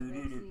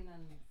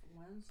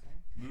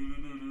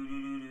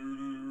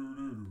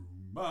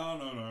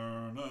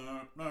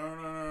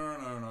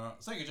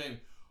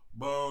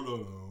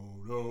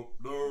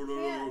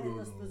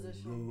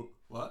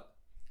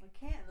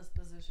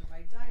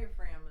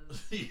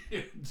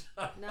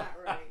Not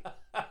right.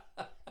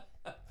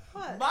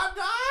 What? My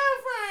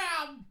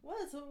diaphragm. What?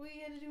 That's what we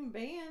had to do in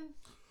band.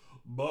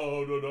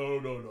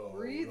 Bo-do-do-do-do.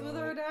 Breathe with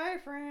our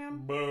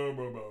diaphragm.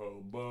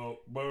 Force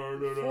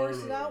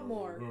Force it out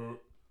more.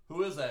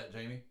 Who is that,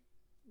 Jamie?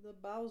 The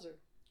Bowser.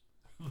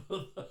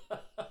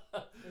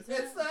 It's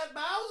that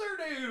Bowser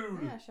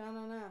dude. Yeah,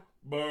 Sha-na-na.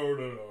 I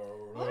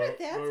wonder if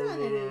that's on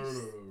his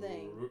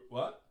thing.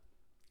 What?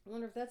 I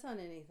wonder if that's on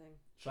anything.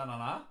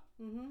 Sha-na-na?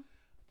 Mm-hmm.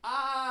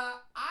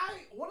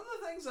 One of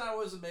the things I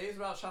was amazed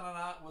about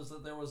Sha-na-na was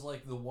that there was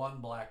like the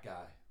one black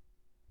guy.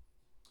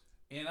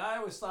 And I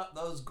always thought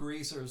those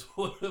greasers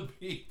would have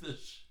beat the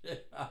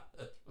shit out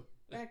of him.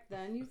 Back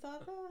then, you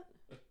thought that?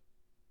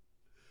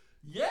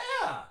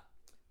 Yeah!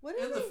 What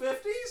In the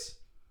 50s?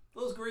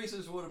 Those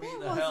greasers would have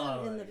beaten the hell out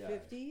of in that the guy.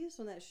 50s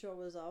when that show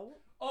was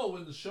out. Oh,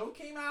 when the show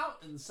came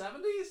out in the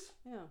 70s?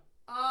 Yeah.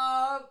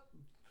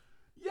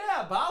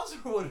 Yeah, Bowser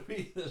would have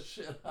beat the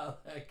shit out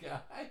of that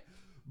guy.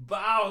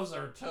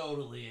 Bowser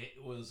totally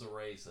was a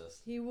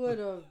racist. He would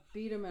have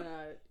beat him in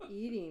a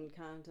eating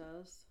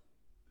contest.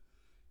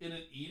 In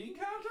an eating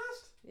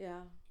contest?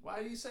 Yeah.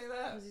 Why do you say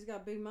that? Because he's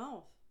got a big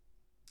mouth.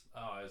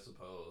 Oh, I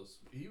suppose.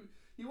 He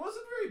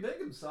wasn't very big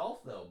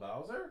himself, though,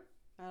 Bowser.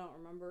 I don't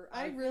remember.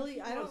 I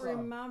don't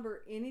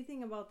remember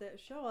anything about that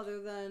show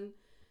other than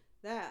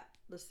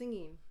the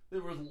singing.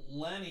 There was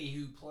Lenny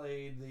who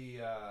played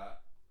the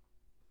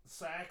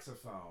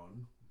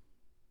saxophone.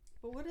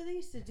 But what did they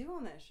used to do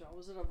on that show?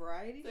 Was it a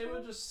variety show? They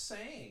would just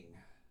sing.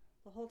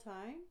 The whole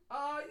time?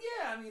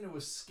 Yeah, I mean, it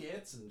was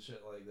skits and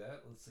shit like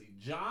that. Let's see.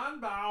 John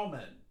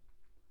Bauman.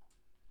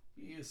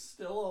 He is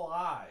still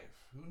alive.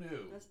 Who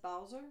knew? That's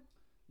Bowser?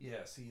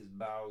 Yes, he is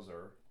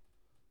Bowser.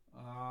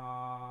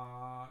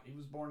 He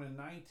was born in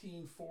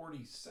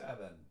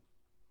 1947.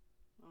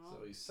 Oh.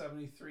 So he's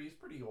 73. He's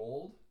pretty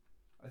old.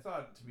 To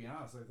be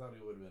honest, I thought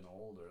he would have been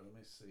older. Let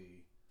me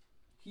see.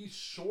 He's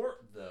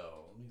short,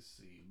 though. Let me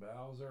see.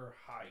 Bowser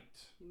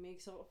height. He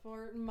makes up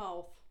for it in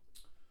mouth.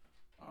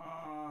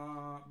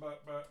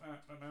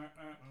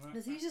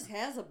 Because he just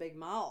has a big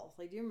mouth.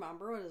 Like, do you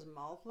remember what his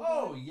mouth looked like?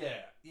 Oh,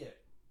 yeah. Yes.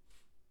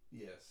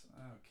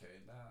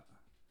 Okay.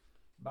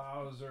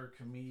 Bowser,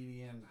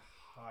 comedian,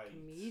 height.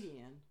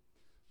 Comedian?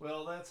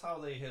 Well, that's how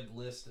they had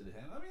listed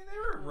him. I mean, they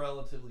were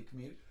relatively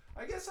comedic.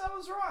 I guess I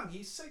was wrong.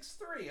 He's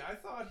 6'3". I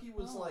thought he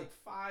was like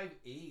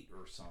 5'8"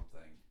 or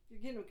something.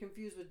 You're getting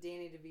confused with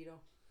Danny DeVito.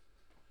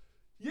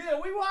 Yeah,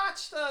 we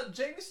watched,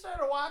 Jamie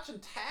started watching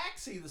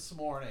Taxi this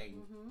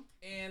morning. Mm-hmm.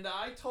 And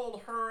I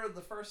told her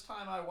the first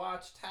time I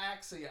watched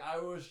Taxi, I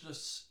was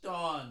just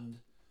stunned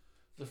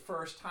the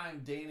first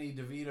time Danny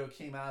DeVito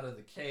came out of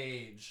the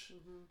cage.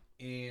 Mm-hmm.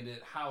 And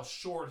how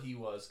short he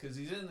was. Because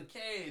he's in the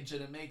cage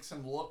and it makes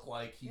him look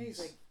like he's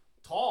like,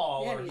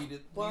 tall. Yeah, or he's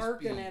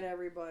barking at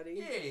everybody.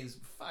 Yeah, he's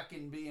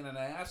fucking being an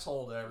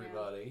asshole to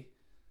everybody.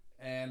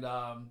 Yeah. And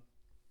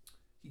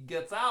he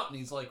gets out and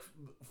he's like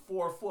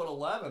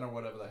 4'11" or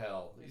whatever the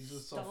hell. He's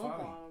just so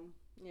funny.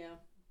 Yeah.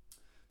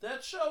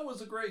 That show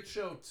was a great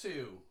show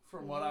too,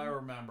 from what I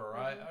remember.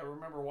 Mm-hmm. I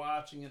remember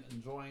watching it,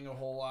 enjoying a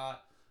whole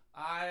lot.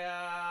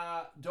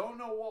 I don't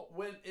know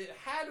when it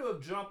had to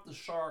have jumped the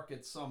shark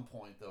at some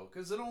point though,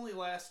 because it only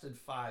lasted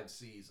 5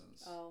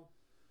 seasons. Oh.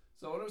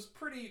 So it was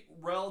pretty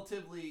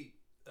relatively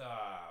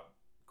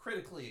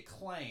critically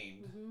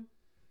acclaimed. Mm-hmm.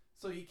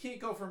 So you can't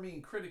go from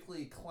being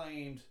critically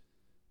acclaimed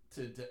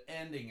to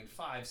ending in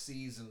 5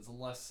 seasons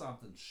unless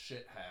something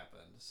shit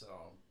happened.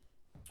 So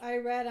I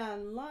read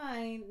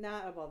online,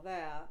 not about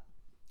that,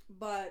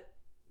 but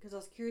because I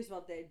was curious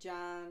about that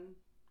John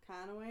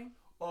Conaway.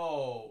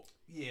 Oh,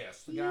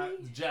 yes, the guy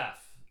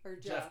Jeff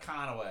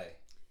Conaway.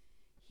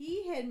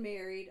 He had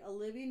married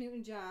Olivia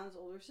Newton-John's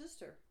older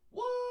sister.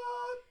 What?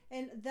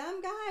 And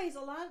them guys,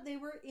 they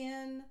were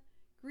in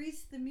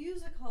Grease the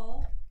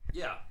musical.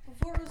 Yeah.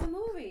 Before it was a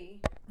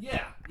movie.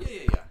 Yeah.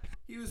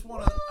 He was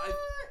one of.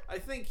 I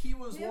think he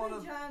was one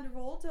of. John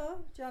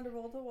Travolta. John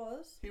Travolta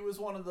was. He was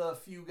one of the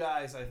few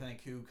guys I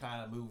think who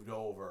kind of moved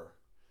over,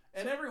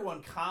 and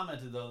everyone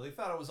commented though. They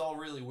thought it was all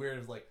really weird.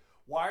 It was like,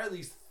 why are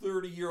these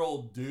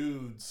 30-year-old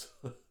dudes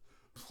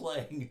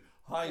playing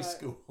high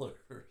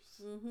schoolers?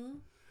 Mm-hmm.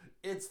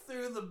 It's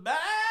through the magic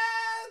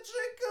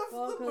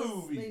of the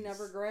movies. They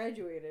never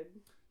graduated.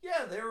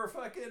 Yeah, they were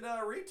fucking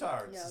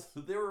retards. Yes.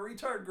 They were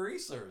retard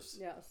greasers.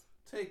 Yes.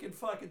 Taking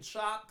fucking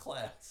shop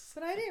class.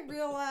 But I didn't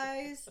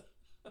realize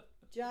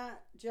Jeff.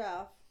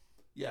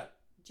 Yeah.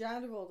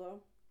 John Travolta.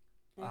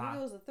 And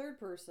who was the third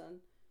person?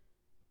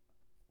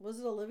 Was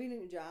it Olivia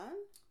Newton-John?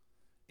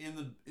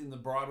 In the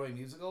Broadway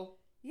musical?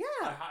 Yeah.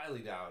 I highly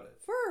doubt it.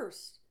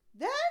 First.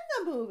 Then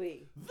the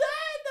movie.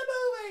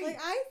 Like,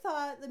 I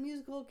thought the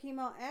musical came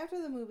out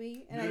after the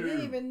movie, and I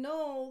didn't even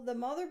know the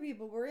other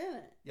people were in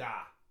it.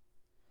 Yeah.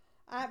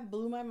 It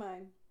blew my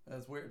mind.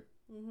 That's weird.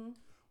 Mm-hmm.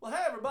 Well,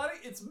 hey, everybody.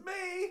 It's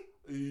me,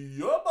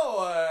 your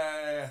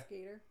boy.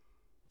 Skater.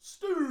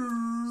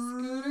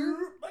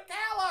 Scooter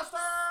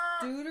McAllister.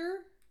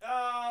 Scooter.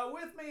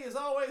 With me, as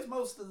always,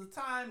 most of the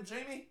time,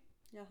 Jamie.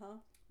 Uh-huh.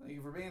 Thank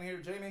you for being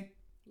here, Jamie.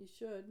 You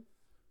should.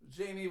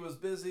 Jamie was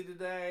busy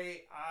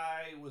today.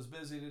 I was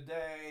busy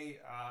today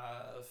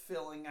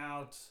filling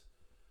out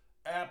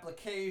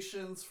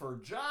applications for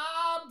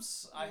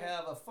jobs. I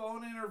have a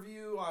phone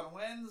interview on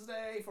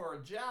Wednesday for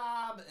a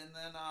job, and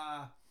then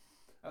I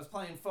was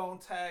playing phone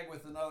tag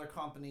with another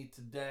company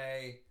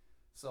today.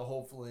 So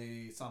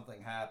hopefully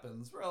something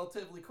happens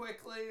relatively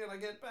quickly, and I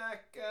get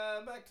back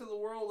to the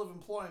world of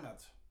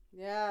employment.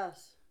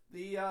 Yes.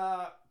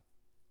 The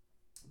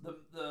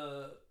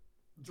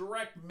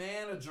direct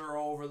manager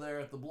over there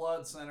at the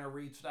blood center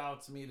reached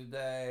out to me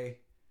today,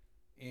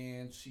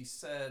 and she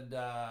said,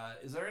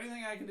 is there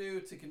anything I can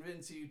do to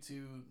convince you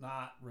to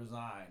not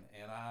resign?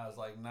 And I was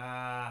like,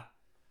 nah.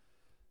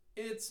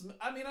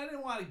 I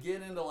didn't want to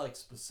get into like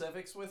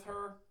specifics with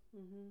her,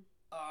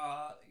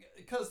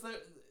 because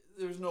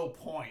there's no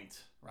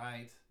point,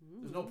 right?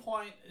 Mm-hmm. There's no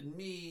point in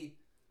me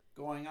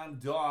going, I'm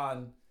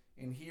done,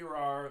 and here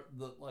are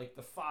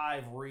the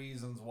 5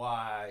 reasons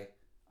why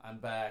I'm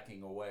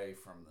backing away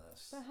from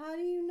this. But how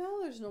do you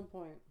know there's no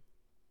point?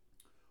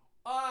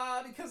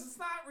 Because it's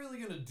not really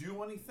going to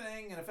do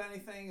anything, and if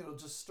anything, it'll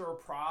just stir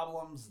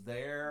problems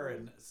there,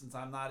 and since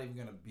I'm not even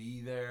going to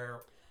be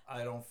there,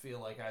 I don't feel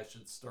like I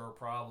should stir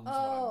problems when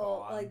I'm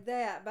gone. Oh, like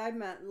that. But I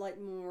meant like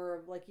more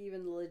of like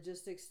even the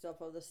logistics stuff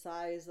of the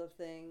size of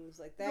things,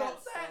 like that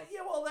stuff.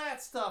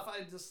 That stuff,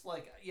 I just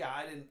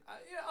I didn't,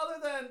 other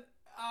than,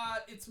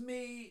 it's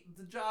me,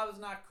 the job is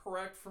not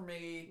correct for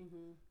me.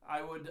 Mm-hmm.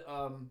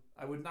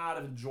 I would not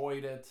have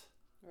enjoyed it.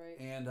 Right.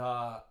 And,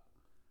 I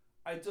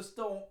just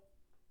don't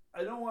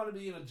want to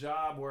be in a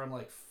job where I'm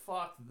like,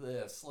 fuck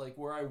this. Like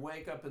where I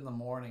wake up in the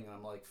morning and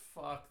I'm like,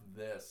 fuck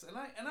this. And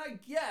I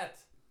get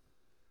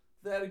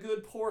that a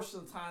good portion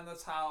of the time,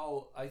 that's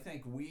how I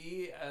think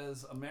we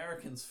as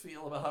Americans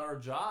feel about our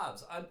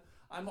jobs.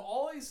 I'm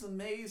always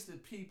amazed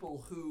at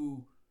people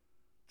who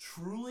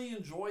truly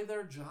enjoy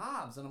their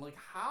jobs, and I'm like,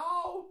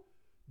 how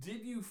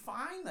did you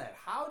find that?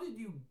 How did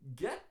you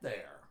get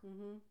there?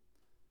 Mm-hmm.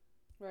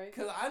 Right.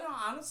 Because I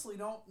honestly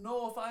don't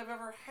know if I've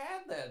ever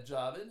had that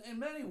job. In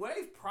many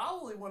ways,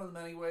 probably one of the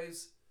many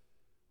ways,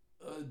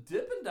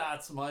 Dippin'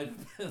 Dots might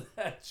have been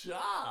that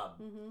job.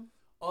 Mm-hmm.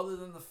 Other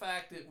than the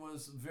fact it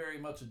was very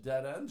much a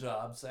dead-end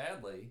job,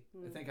 sadly.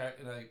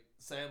 Mm.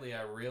 Sadly,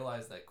 I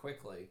realized that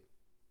quickly.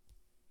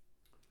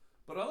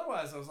 But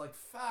otherwise, I was like,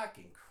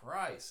 fucking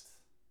Christ.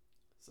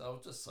 So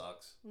it just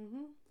sucks.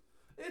 Mm-hmm.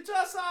 It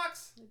just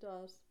sucks. It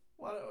does.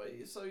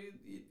 So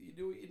you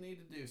do what you need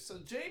to do. So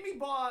Jamie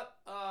bought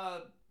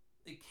a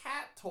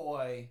cat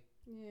toy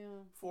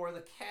for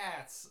the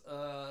cats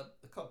a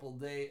couple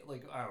days,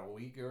 a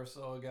week or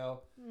so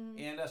ago. Mm-hmm.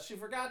 And she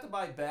forgot to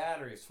buy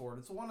batteries for it.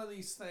 It's one of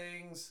these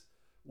things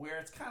where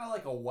it's kind of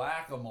like a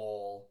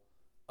whack-a-mole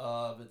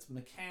it's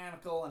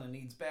mechanical and it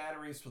needs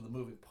batteries for the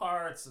moving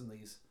parts, and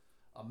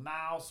a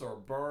mouse or a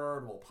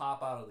bird will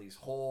pop out of these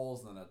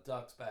holes and then it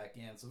ducks back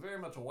in. So very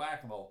much a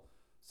whack-a-mole.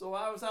 So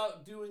I was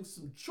out doing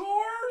some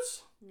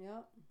chores.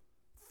 Yep.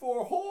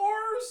 For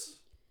whores.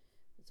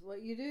 That's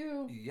what you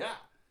do. Yeah.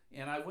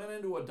 And I went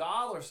into a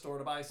dollar store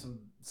to buy some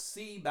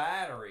C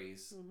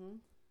batteries. Mm-hmm.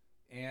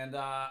 And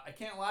I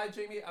can't lie,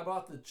 Jamie, I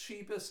bought the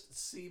cheapest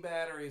C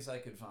batteries I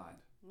could find.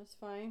 That's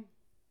fine.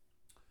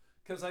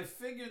 Because I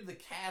figured the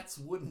cats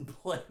wouldn't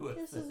play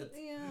with it.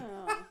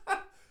 Yeah.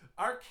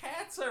 Our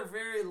cats are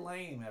very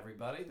lame,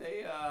 everybody.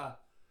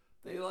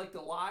 They like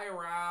to lie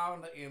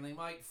around and they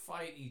might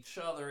fight each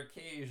other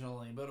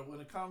occasionally. But when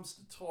it comes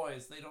to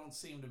toys, they don't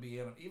seem to be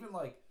in them. Even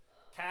like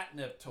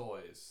catnip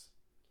toys.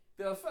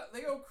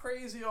 They go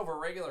crazy over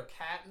regular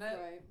catnip.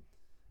 Right.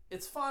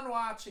 It's fun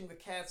watching the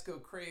cats go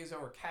crazy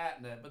over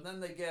catnip, but then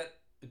they get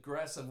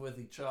aggressive with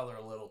each other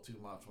a little too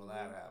much when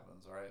that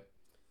happens, right?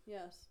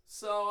 Yes.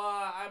 So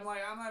I'm like,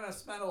 I'm not going to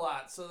spend a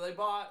lot. So they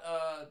bought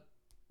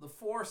the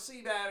 4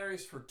 C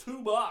batteries for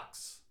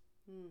 $2.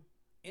 Hmm.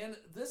 And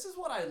this is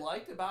what I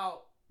liked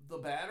about the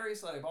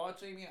batteries that I bought,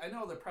 Jamie. I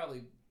know they're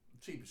probably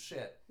cheap as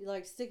shit. You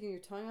like sticking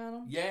your tongue on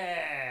them?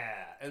 Yeah.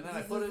 And then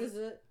I put it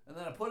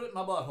in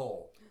my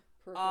butthole.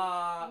 Perfect.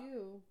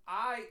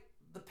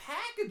 The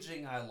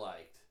packaging I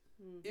liked.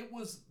 It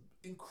was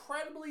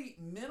incredibly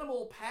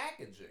minimal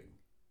packaging.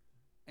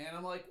 And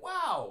I'm like,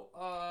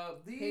 wow,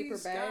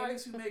 these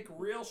guys who make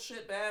real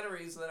shit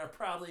batteries that are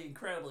probably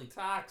incredibly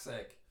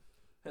toxic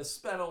has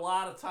spent a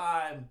lot of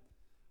time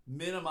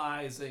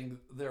minimizing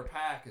their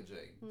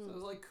packaging. So it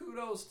was like,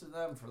 kudos to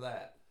them for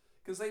that.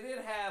 Because they did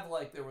have,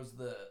 there was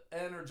the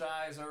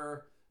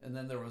Energizer, and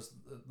then there was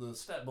the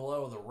step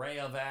below, the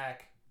Rayovac.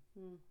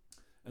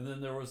 And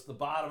then there was the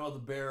bottom of the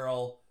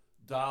barrel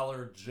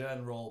Dollar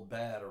General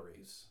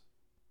batteries.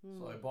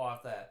 So I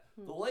bought that.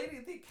 The lady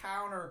at the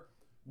counter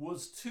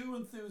was too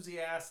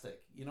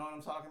enthusiastic. You know what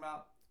I'm talking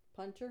about?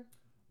 Puncher?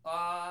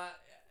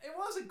 It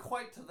wasn't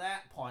quite to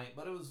that point,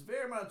 but it was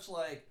very much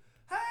like,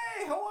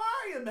 hey, how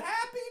are you?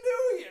 Happy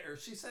New Year.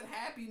 She said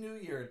Happy New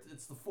Year.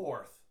 It's the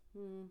 4th.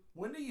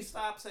 When do you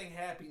stop saying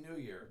Happy New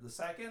Year? The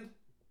 2nd?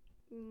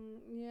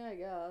 Yeah, I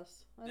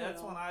guess.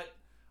 That's when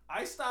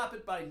I stop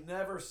it by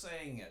never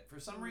saying it.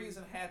 For some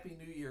reason, Happy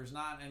New Year is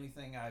not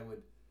anything I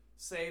would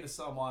say to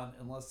someone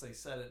unless they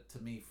said it to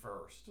me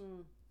first.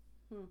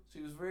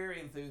 She was very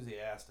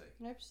enthusiastic.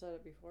 I've said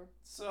it before.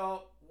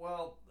 So,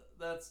 well,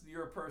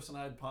 you're a person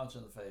I'd punch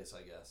in the face,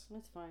 I guess.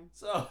 That's fine.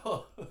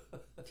 So,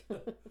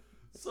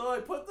 so I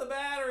put the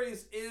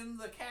batteries in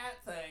the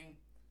cat thing,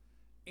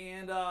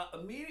 and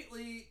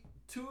immediately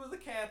 2 of the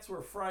cats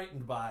were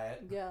frightened by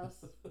it.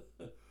 Yes.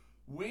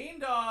 Ween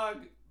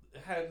Dog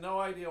had no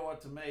idea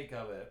what to make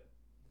of it.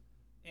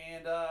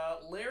 And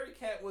Larry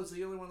Cat was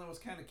the only one that was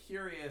kind of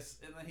curious,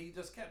 and then he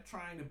just kept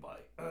trying to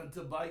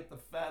bite the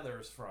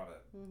feathers from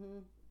it. Mm-hmm.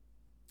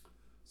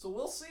 So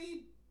we'll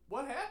see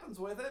what happens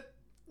with it.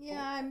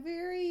 Yeah, I'm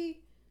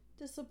very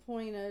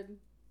disappointed.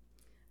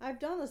 I've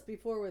done this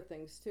before with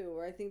things too,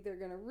 where I think they're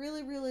gonna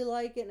really, really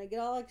like it, and I get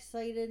all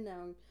excited, and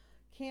I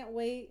can't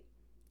wait,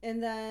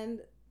 and then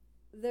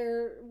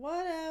they're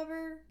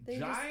whatever.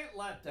 Giant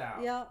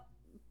letdown. Yeah,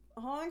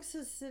 Honks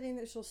is sitting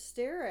there; she'll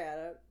stare at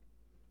it.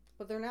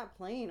 But they're not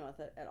playing with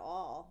it at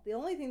all. The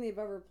only thing they've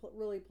ever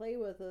really played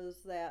with is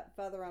that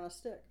feather on a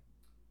stick.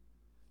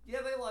 Yeah,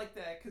 they like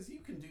that because you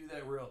can do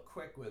that real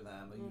quick with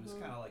them. And you just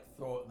kind of like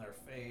throw it in their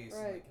face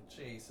and they can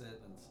chase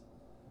it. And it's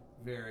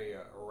very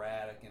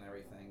erratic and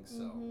everything.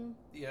 So,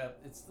 yeah,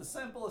 it's the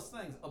simplest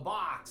things. A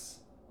box,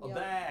 a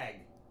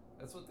bag.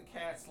 That's what the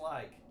cats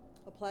like.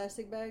 A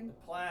plastic bag?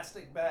 A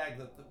plastic bag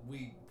that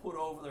we put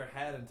over their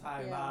head and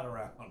tie a knot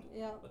around.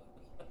 Yeah.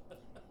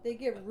 They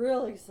get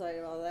really excited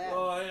about that.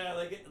 Oh yeah,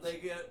 they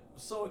get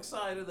so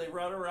excited they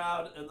run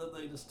around and then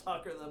they just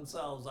tucker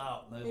themselves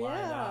out and they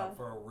lie down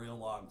for a real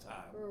long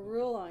time. For a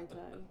real long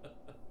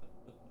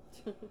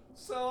time.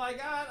 So I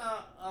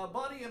got a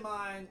buddy of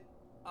mine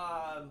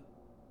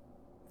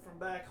from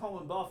back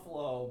home in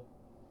Buffalo.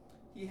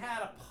 He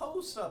had a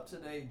post up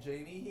today,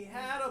 Jamie. He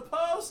had a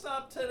post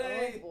up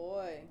today. Oh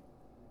boy.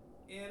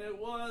 And it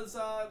was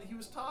he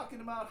was talking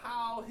about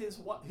how his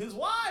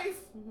wife.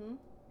 Mm-hmm.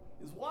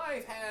 His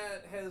wife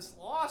has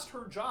lost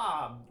her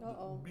job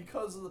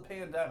because of the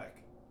pandemic.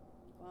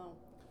 Wow.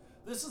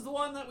 This is the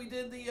one that we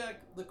did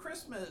the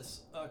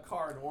Christmas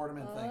card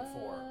ornament thing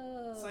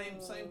for.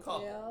 Same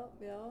couple.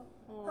 Yeah.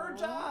 Aww.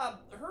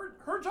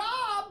 Her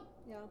job.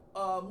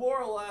 Yeah.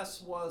 More or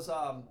less was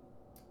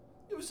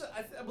it was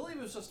I believe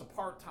it was just a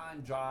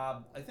part-time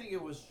job. I think it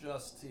was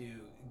just to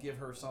give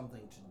her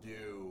something to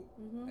do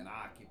and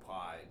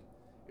occupied.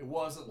 It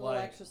wasn't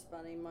like extra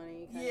spending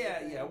money. Yeah.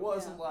 It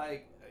wasn't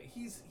like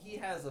he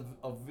has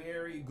a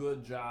very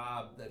good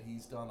job that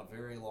he's done a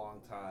very long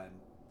time,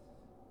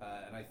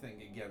 and I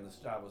think again this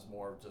job was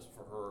more just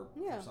for her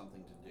for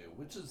something to do.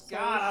 Which is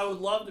God, I would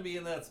love to be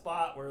in that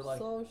spot where like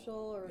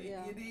social or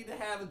you need to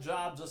have a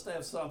job just to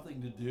have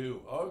something to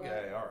do.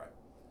 Okay, all right.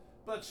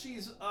 But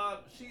she's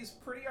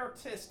pretty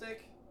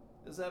artistic,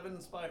 as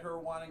evidenced by her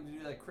wanting to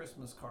do that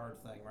Christmas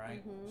card thing,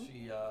 right? Mm-hmm.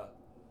 She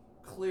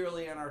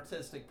clearly an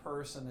artistic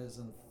person is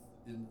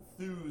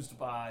enthused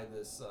by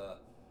this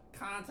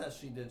contest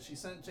she did. She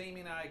sent Jamie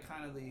and I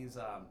kind of these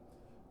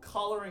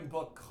coloring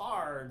book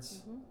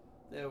cards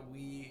that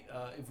we,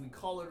 if we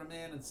colored them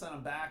in and sent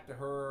them back to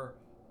her,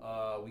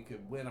 we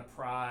could win a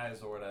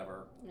prize or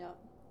whatever. Yeah.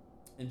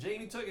 And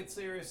Jamie took it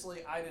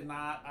seriously. I did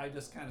not. I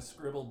just kind of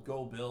scribbled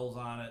 "Go Bills"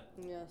 on it.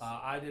 Yes.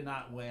 I did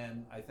not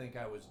win. I think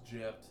I was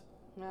gypped.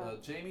 Yeah.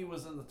 Jamie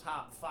was in the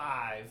top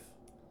 5.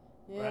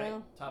 Yeah.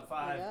 Right? Top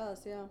 5.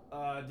 Yes,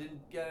 yeah.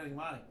 Didn't get any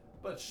money.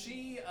 But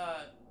she,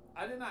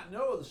 I did not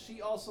know that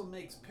she also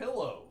makes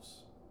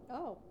pillows.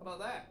 Oh. How about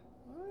that?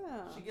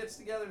 Yeah. She gets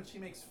together and she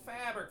makes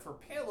fabric for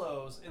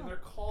pillows, and they're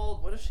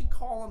called, what does she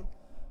call them?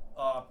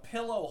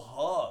 Pillow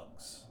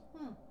hugs.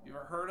 You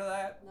ever heard of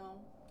that?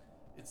 No.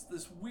 It's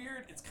this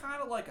weird, it's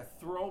kind of like a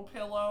throw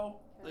pillow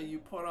that you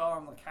put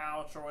on the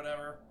couch or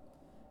whatever.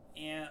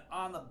 And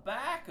on the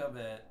back of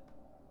it,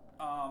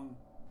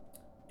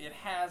 it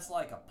has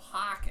like a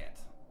pocket.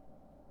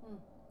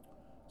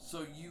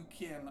 So you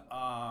can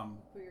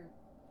For your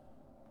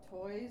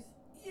toys?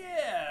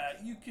 Yeah,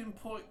 you can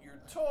put your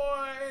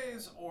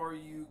toys, or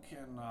you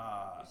can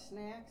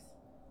Snacks?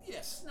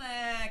 Yeah,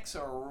 snacks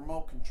or a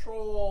remote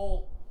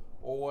control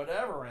or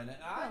whatever in it.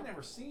 I'd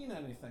never seen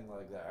anything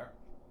like that.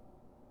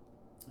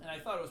 And I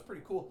thought it was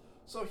pretty cool.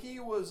 So he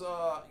was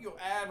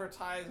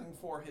advertising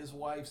for his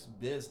wife's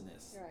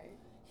business. Right.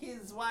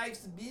 His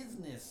wife's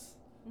business.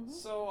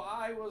 So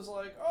I was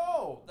like,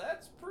 "Oh,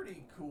 that's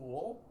pretty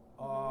cool."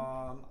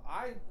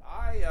 I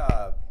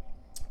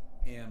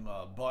am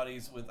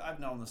buddies with. I've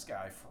known this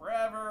guy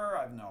forever.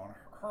 I've known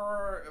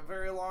her a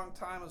very long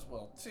time as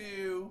well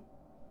too.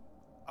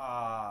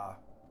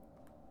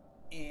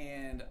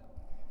 And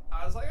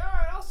I was like, "All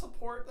right, I'll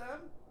support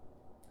them."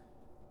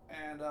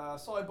 And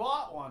so I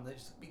bought one.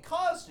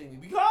 Because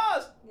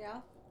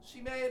Yeah.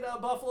 she made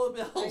Buffalo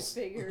Bills I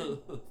figured.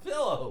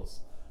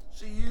 pillows.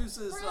 She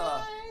uses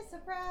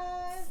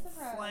surprise.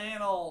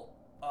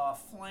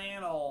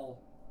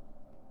 flannel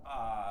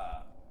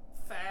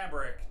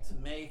fabric to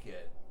make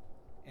it.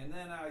 And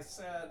then I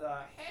said,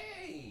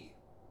 hey,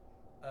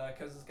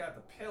 because it's got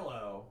the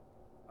pillow,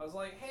 I was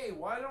like, hey,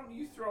 why don't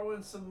you throw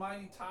in some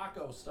Mighty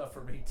Taco stuff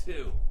for me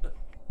too? What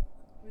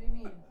do you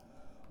mean?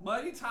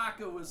 Mighty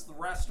Taco was the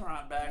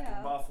restaurant back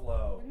in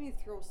Buffalo. What do you mean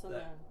throw some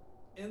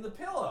in? In the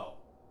pillow.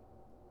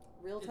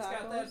 Real tacos?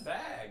 It's got that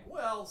bag.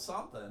 Well,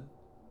 something.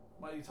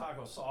 Mighty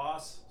Taco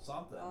sauce,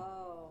 something.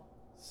 Oh.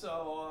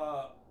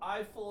 So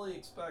I fully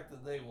expect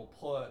that they will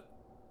put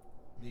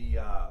the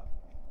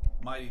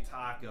Mighty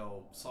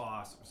Taco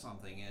sauce or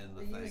something in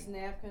the thing. Used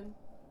napkin?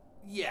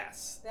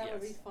 Yes. That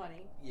would be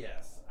funny.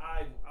 Yes.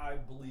 I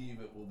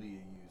believe it will be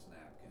a used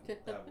napkin.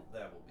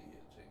 that will be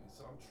it, Jamie.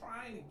 So I'm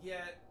trying to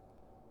get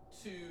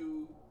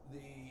to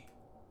the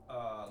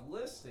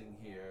listing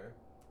here,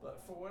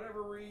 but for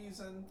whatever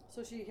reason.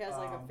 So she has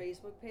like a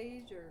Facebook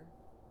page, or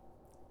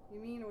you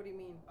mean? What do you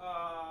mean?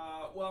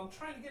 Well, I'm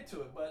trying to get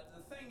to it, but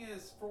the thing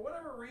is, for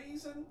whatever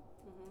reason,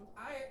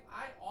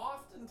 I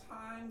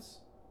oftentimes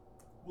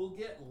will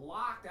get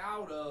locked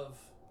out of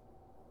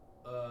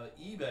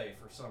eBay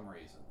for some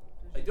reason.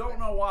 I don't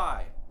know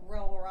why.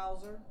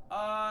 Rouser?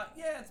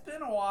 Yeah, it's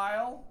been a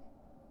while.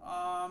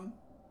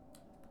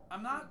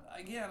 I'm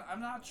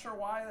not sure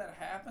why that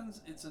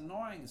happens. It's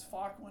annoying as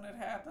fuck when it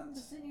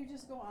happens. Didn't you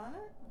just go on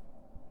it?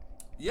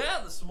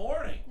 Yeah, this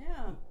morning.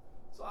 Yeah.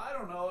 So I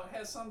don't know. It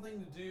has something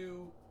to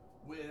do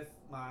with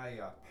my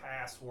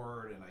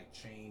password, and I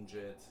change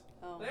it.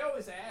 Oh. They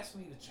always ask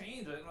me to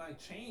change it, and I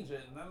change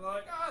it, and then they're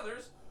like,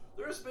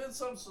 there's been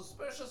some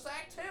suspicious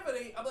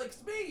activity. I'm like,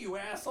 it's me, you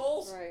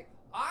assholes. Right.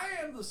 I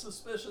am the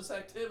suspicious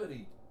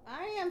activity.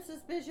 I am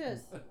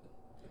suspicious.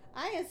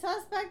 I am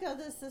suspect of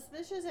this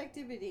suspicious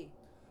activity.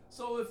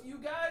 So if you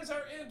guys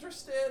are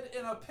interested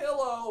in a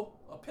pillow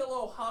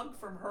hug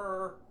from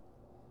her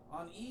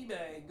on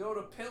eBay, go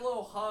to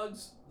Pillow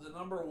Hugs, the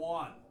number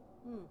 1.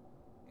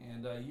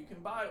 And you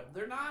can buy them.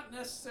 They're not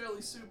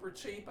necessarily super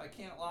cheap. I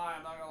can't lie.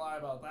 I'm not going to lie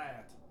about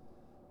that.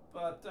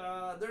 But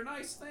they're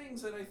nice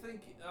things, and I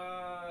think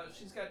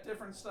she's got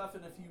different stuff.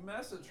 And if you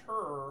message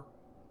her,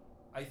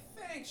 I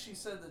think she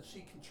said that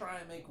she can try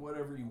and make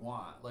whatever you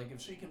want. Like, if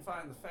she can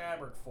find the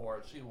fabric for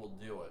it, she will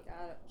do it.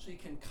 Got it. She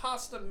can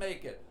custom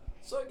make it.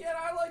 So again,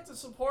 I like to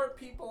support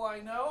people I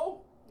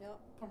know. Yep.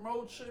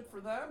 Promote shit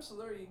for them. So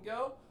there you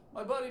go.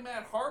 My buddy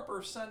Matt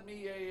Harper sent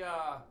me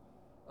a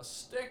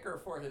sticker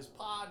for his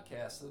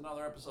podcast,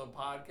 another episode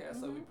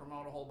podcast that we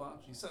promote a whole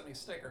bunch. He sent me a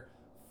sticker.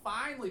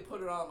 Finally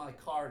put it on my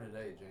car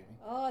today, Jamie.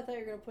 Oh, I thought you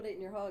were gonna put it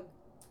in your hug.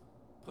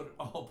 Put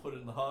it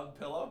in the hug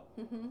pillow?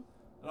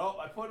 No,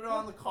 I put it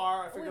on the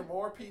car. I figure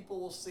more people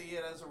will see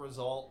it as a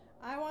result.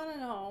 I want to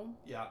know.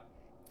 Yeah.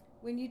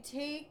 When you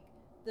take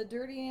the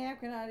dirty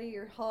napkin out of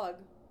your hug,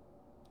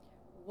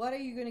 what are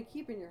you going to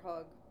keep in your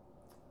hug?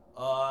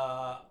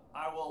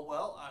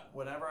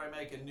 Whenever I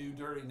make a new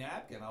dirty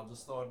napkin, I'll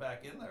just throw it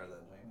back in there then,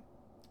 Jamie.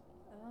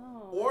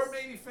 Oh. Or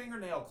maybe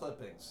fingernail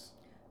clippings.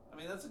 I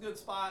mean, that's a good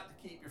spot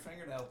to keep your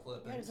fingernail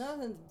clippings. Yeah, there's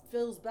nothing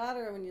feels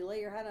better when you lay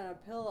your head on a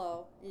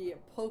pillow and you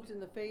get poked in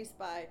the face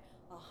by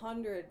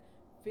 100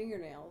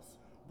 fingernails.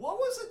 What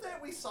was it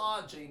that we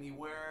saw, Jamie,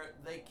 where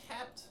they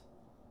kept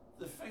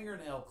the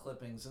fingernail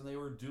clippings and they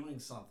were doing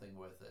something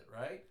with it,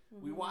 right?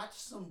 We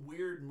watched some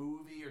weird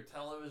movie or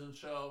television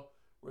show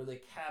where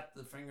they kept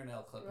the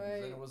fingernail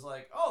clippings, and it was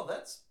like, oh,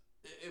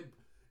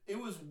 it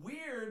was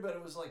weird, but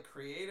it was like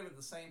creative at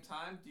the same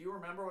time. Do you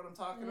remember what I'm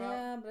talking about?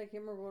 Yeah, but I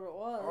can't remember what it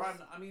was. Or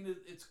I mean,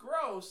 it's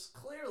gross.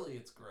 Clearly,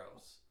 it's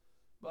gross.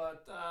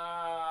 But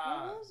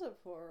what was it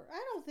for?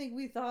 I don't think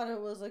we thought it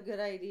was a good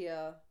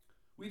idea.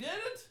 We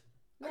didn't?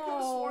 No. I could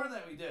have sworn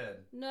that we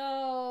did.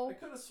 No. I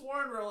could have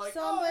sworn we were like,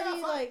 somebody oh,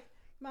 yeah, like,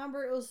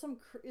 remember, it was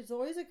it's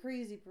always a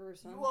crazy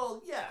person.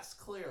 Well, yes,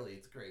 clearly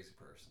it's a crazy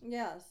person.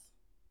 Yes.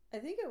 I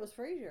think it was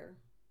Frasier.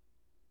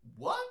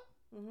 What?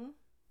 Mm-hmm.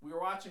 We were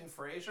watching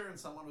Frasier and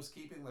someone was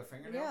keeping their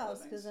fingernail clippings?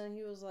 Yes, because then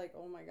he was like,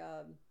 oh my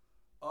God.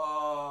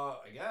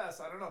 I guess.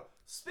 I don't know.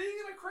 Speaking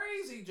of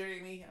crazy,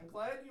 Jamie, I'm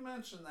glad you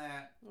mentioned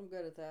that. I'm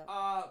good at that.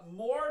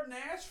 More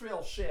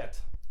Nashville shit.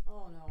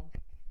 Oh no.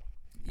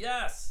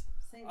 Yes.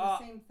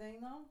 Same thing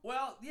though?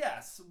 Well,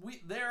 yes.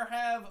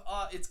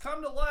 It's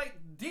come to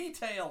light.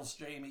 Details,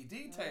 Jamie.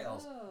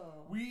 Details.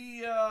 Oh.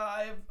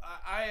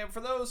 I have, for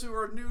those who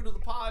are new to the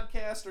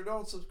podcast or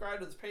don't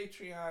subscribe to the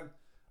Patreon,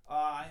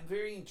 I'm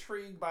very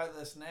intrigued by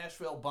this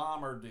Nashville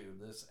bomber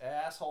dude, this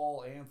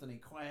asshole Anthony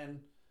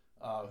Quinn,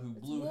 who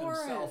blew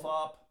himself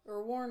up.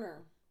 Or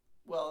Warner.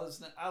 Well,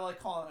 I like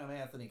calling him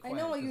Anthony Quinn. I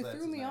know, you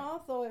threw me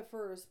off though at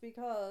first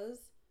because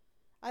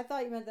I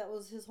thought you meant that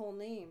was his whole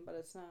name, but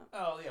it's not.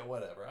 Oh, yeah,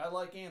 whatever. I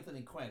like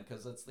Anthony Quinn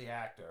because it's the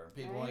actor.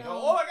 People are like,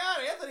 oh my God,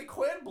 Anthony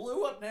Quinn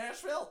blew up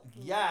Nashville?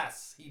 Mm-hmm.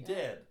 Yes, he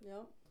did.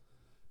 Yep.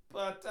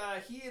 But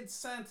he had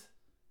sent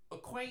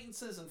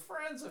acquaintances and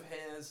friends of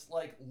his,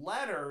 like,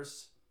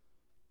 letters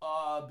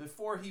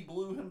before he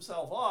blew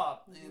himself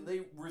up. Mm-hmm. And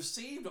they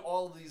received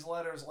all of these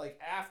letters, like,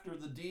 after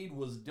the deed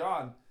was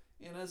done.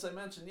 And as I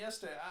mentioned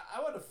yesterday,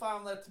 I would have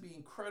found that to be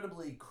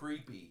incredibly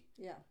creepy.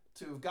 Yeah.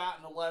 To have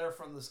gotten a letter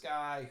from this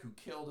guy who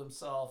killed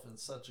himself in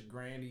such a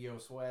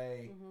grandiose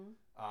way.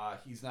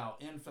 Mm-hmm. He's now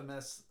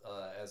infamous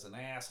as an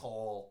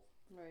asshole.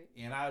 Right.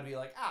 And I would be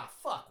like,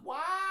 fuck,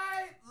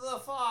 why the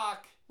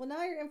fuck? Well,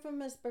 now you're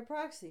infamous by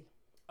proxy.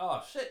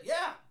 Oh shit,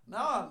 yeah.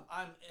 Now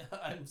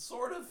I'm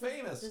sort of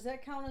famous. Does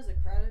that count as a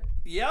credit?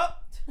 Yep.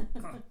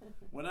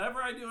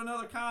 Whenever I do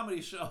another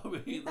comedy show,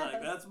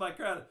 like, that's my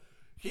credit.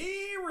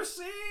 He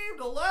received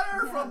a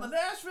letter from the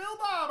Nashville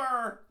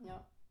bomber,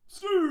 Yep.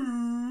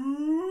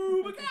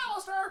 Stu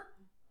McAllister.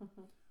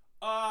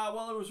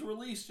 Well, it was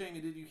released, Jamie.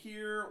 Did you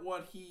hear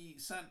what he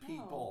sent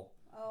people?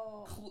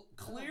 Oh.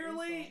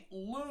 Clearly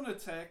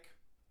lunatic,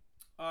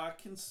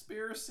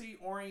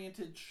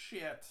 conspiracy-oriented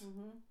shit.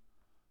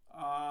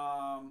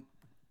 Mm-hmm.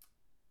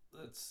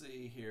 Let's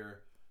see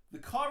here. The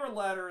cover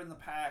letter in the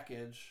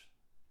package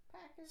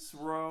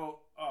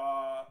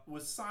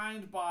was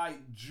signed by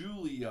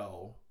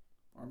Julio,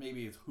 or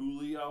maybe it's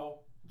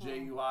Julio,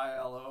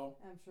 Juilo.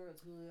 I'm sure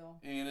it's Julio.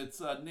 And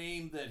it's a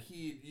name that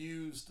he'd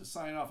used to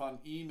sign off on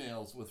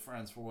emails with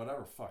friends for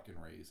whatever fucking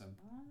reason.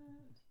 What?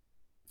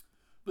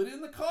 But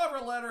in the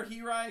cover letter,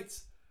 he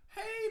writes,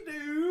 "Hey,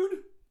 dude,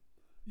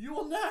 you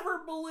will never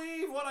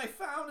believe what I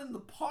found in the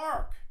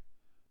park.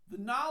 The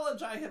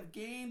knowledge I have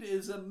gained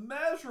is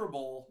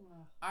immeasurable.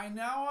 I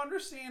now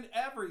understand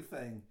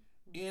everything,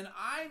 and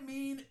I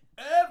mean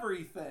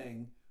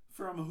everything,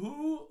 from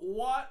who,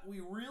 what we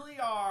really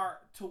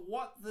are to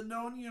what the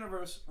known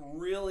universe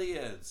really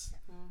is."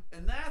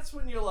 And that's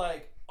when you're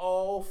like,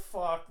 oh,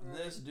 fuck,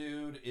 this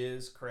dude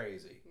is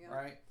crazy,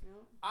 right?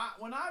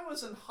 When I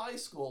was in high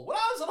school,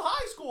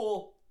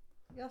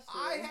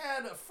 I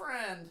had a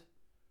friend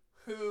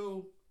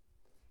who,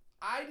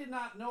 I did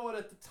not know it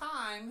at the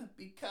time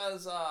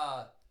because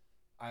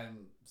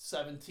I'm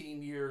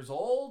 17 years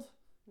old.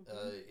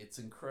 It's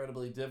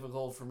incredibly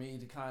difficult for me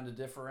to kind of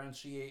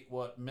differentiate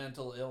what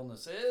mental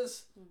illness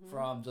is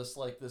from just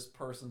like this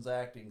person's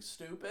acting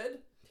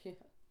stupid. Yeah.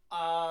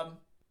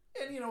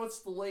 And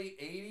it's the late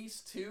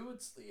 80s too.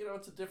 It's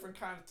it's a different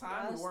kind of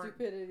time.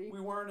 Stupidity. We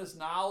weren't as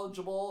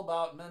knowledgeable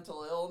about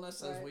mental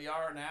illness as we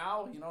are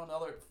now.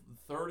 Another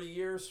 30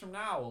 years from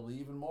now we'll be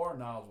even more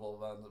knowledgeable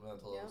about the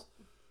mental illness.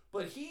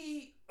 But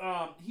he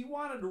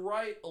wanted to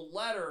write a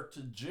letter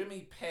to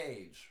Jimmy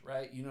Page,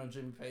 right? You know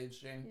Jimmy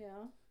Page, Jamie?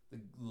 Yeah. The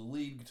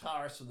lead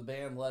guitarist of the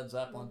band Led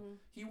Zeppelin.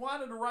 He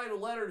wanted to write a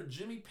letter to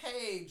Jimmy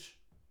Page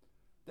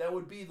that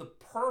would be the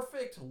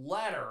perfect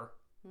letter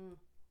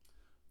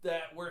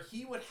where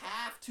he would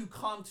have to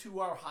come to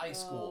our high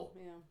school.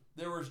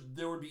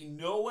 There would be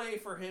no way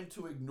for him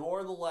to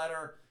ignore the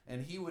letter,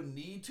 and he would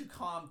need to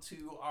come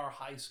to our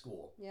high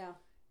school. Yeah.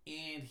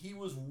 And he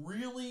was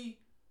really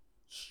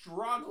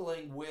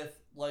struggling with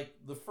like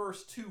the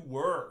first two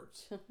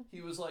words.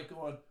 He was like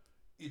going,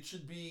 it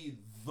should be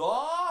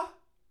the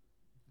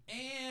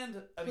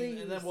and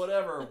and then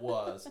whatever it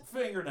was,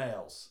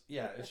 fingernails.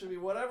 Yeah, it should be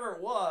whatever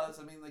it was.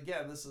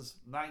 Again, this is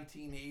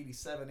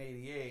 1987,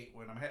 88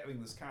 when I'm having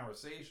this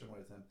conversation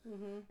with him.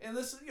 And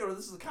this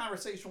is the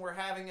conversation we're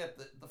having at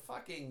the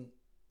fucking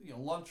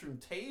lunchroom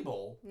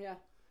table. Yeah.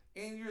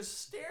 And you're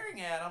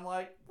staring at him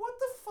like, what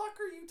the fuck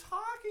are you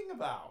talking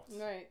about?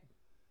 Right.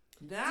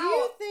 Now, do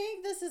you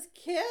think this is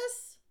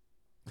Kiss?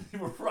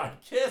 Right.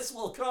 Kiss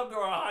will come to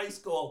our high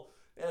school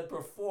and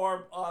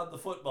perform on the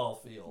football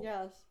field.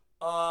 Yes.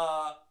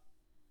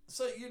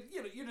 So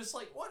you're just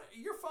like, what?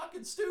 You're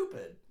fucking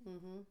stupid.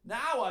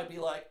 Now I'd be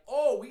like,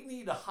 oh, we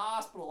need to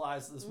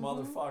hospitalize this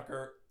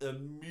motherfucker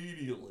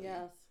immediately.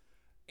 Yes.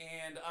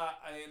 And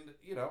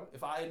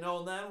if I had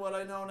known then what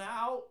I know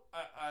now,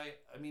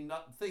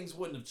 things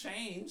wouldn't have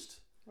changed.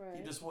 Right.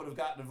 He just would have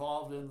gotten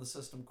involved in the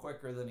system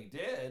quicker than he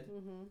did.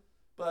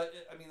 But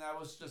I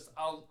was just,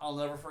 I'll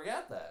never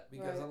forget that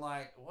because I'm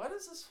like, what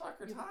is this fucker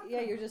talking about?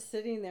 Yeah, you're just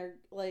sitting there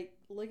like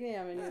looking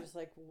at him and you're just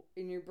like,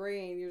 in your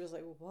brain, you're just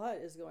like, what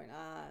is going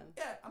on?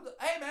 Yeah,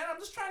 hey man, I'm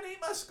just trying to eat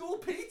my school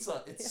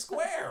pizza. It's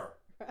square.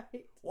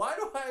 Right. Why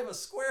do I have a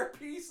square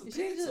piece of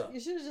pizza? You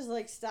should have just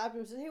like stopped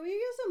him and said, hey, will you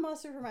get some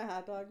mustard for my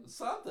hot dog?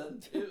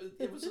 Something.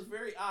 It was just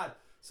very odd.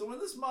 So when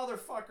this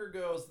motherfucker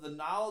goes, the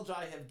knowledge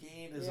I have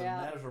gained is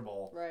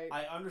immeasurable. Right.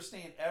 I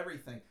understand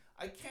everything.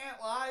 I can't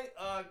lie.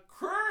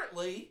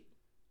 Currently,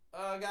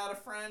 got a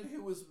friend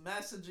who was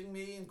messaging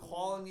me and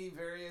calling me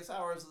various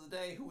hours of the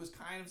day who was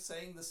kind of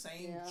saying the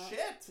same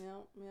shit.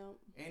 Yep.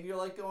 And you're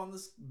like going,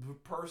 this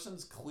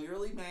person's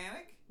clearly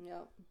manic.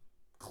 Yep.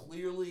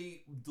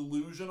 Clearly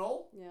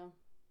delusional. Yeah.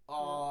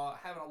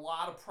 Having a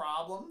lot of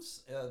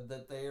problems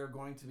that they are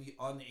going to be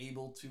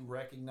unable to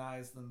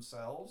recognize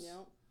themselves.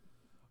 Yep.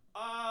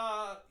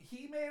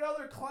 He made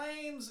other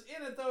claims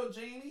in it though,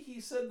 Jamie. He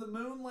said the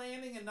moon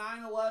landing and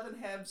 9/11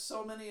 have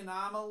so many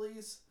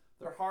anomalies,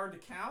 they're hard to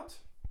count.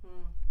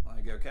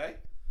 Like, okay.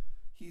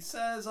 He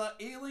says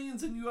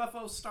aliens and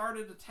UFOs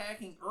started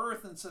attacking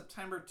Earth in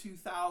September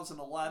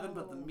 2011,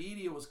 but the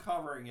media was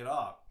covering it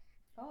up.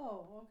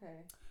 Oh,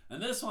 okay.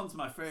 And this one's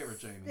my favorite,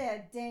 Jamie.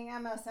 Yeah, dang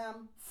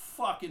MSM.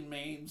 Fucking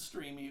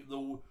mainstream,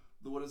 the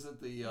what is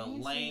it? The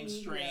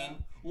lamestream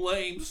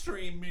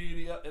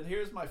media. And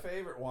here's my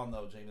favorite one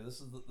though, Jamie.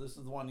 This is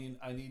the one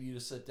I need you to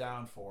sit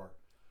down for.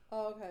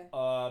 Oh, okay.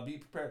 Be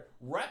prepared.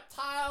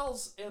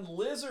 Reptiles and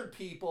lizard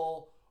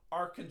people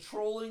are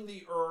controlling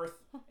the Earth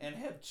and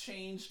have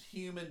changed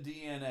human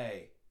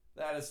DNA.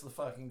 That is the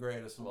fucking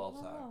greatest of all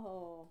time.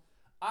 Oh.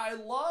 I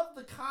love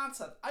the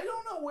concept. I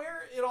don't know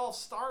where it all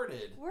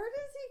started. Where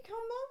does he come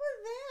up with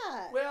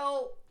that?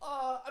 Well,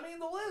 I mean,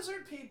 the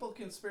lizard people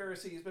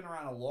conspiracy has been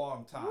around a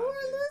long time. Who are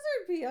dude.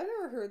 lizard people? I've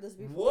never heard this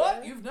before.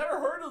 What? You've never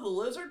heard of the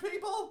lizard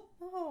people?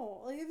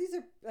 No, like these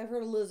are. I've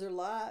heard of lizard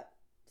lot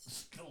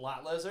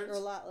Lot lizards? or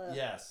lot.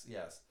 Yes,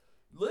 yes.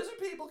 Lizard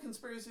people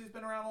conspiracy has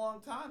been around a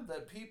long time.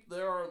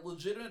 There are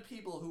legitimate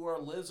people who are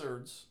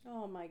lizards,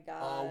 Oh my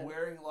god.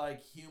 wearing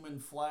like human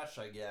flesh,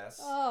 I guess.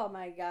 Oh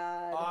my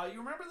god. You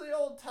remember the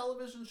old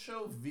television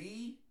show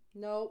V?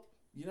 Nope.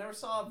 You never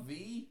saw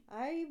V?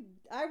 I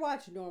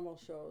watch normal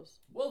shows.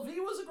 Well, V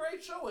was a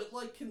great show. It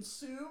like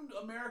consumed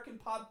American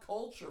pop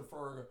culture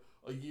for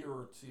a year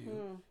or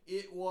two.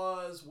 It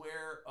was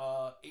where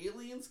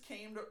aliens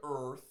came to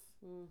Earth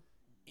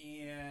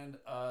and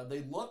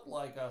they looked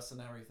like us and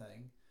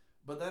everything.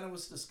 But then it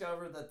was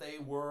discovered that they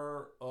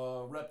were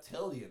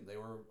reptilian. They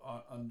were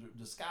under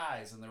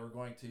disguise, and they were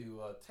going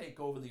to take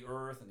over the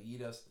Earth and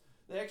eat us.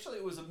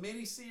 It was a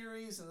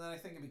mini-series, and then I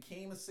think it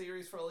became a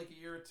series for like a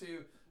year or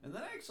two. And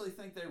then I actually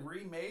think they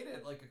remade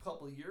it like a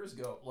couple of years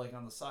ago, like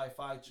on the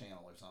Sci-Fi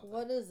Channel or something.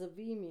 What does the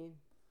V mean?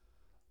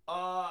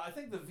 I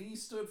think the V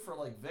stood for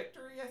like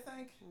victory, I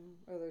think.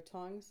 Are their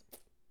tongues?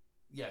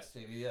 Yes,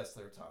 Jamie, yes,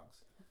 their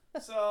tongues.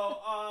 So,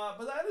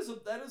 but that is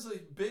a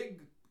big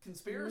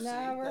conspiracy.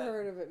 Never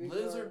heard of it before.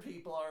 Lizard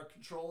people are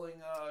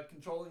controlling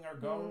our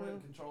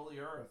government, control the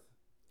earth.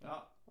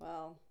 Yeah.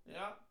 Wow.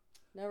 Yeah.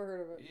 Never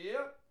heard of it.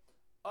 Yep.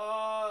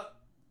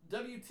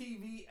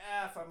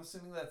 WTVF, I'm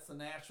assuming that's the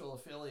national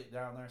affiliate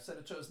down there, said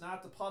it chose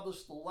not to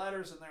publish the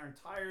letters in their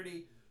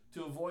entirety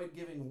to avoid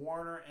giving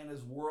Warner and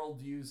his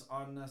worldviews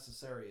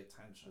unnecessary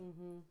attention.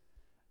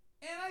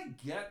 And I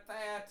get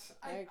that.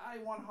 I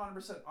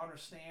 100%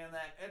 understand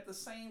that. At the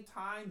same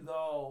time,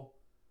 though,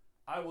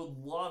 I would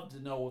love to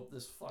know what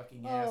this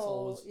fucking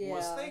asshole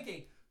was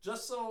thinking.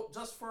 Just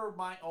for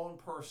my own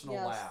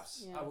personal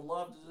laughs. Yeah. I would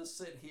love to just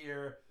sit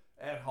here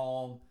at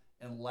home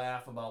and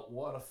laugh about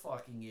what a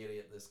fucking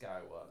idiot this guy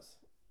was.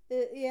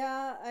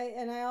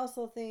 I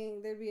also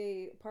think there'd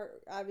be a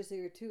part, obviously,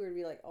 or two, would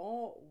be like,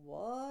 oh,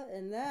 what?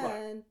 And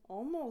then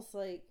almost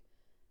like,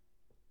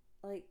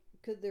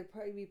 could there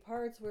probably be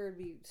parts where it'd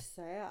be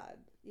sad?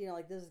 You know,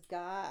 like this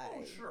guy.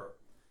 Oh, sure.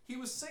 He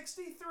was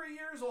 63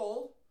 years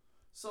old.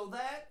 So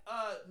that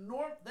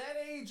that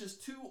age is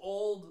too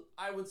old,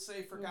 I would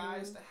say, for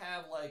guys to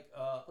have like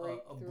a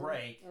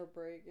break. Or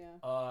break,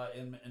 yeah.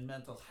 In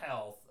mental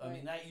health. I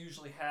mean, that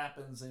usually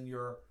happens in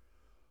your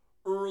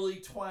early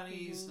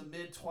 20s to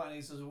mid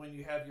 20s is when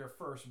you have your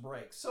first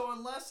break. So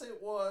unless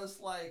it was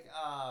like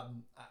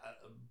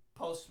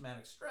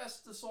post-traumatic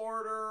stress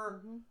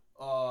disorder,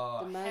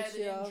 head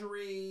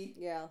injury,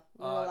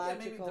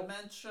 maybe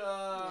dementia,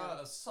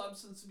 a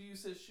substance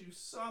abuse issue,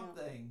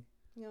 something.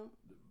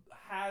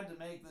 Had to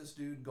make this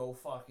dude go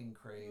fucking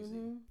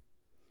crazy.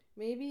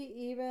 Maybe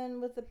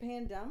even with the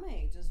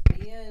pandemic, just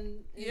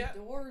being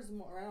indoors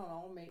more. I don't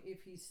know. Maybe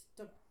if he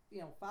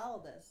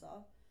followed that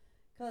stuff,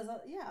 because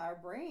our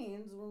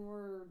brains when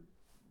we're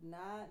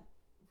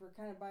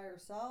kind of by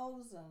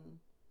ourselves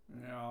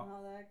and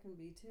how that can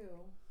be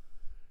too.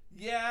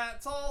 Yeah,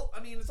 it's all.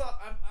 I'm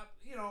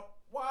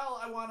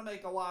while I want to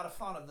make a lot of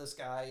fun of this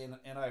guy,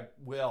 and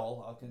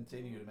I'll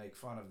continue to make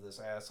fun of this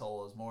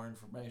asshole as more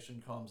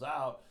information comes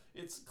out.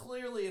 It's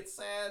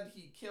sad.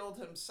 He killed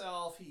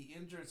himself. He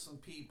injured some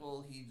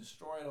people. He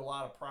destroyed a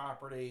lot of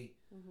property.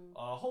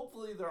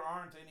 Hopefully there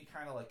aren't any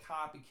kind of like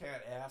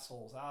copycat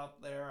assholes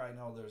out there. I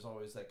know there's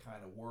always that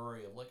kind of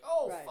worry of like,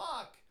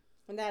 fuck.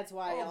 And that's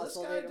why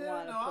also they didn't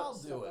want to I'll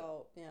do it.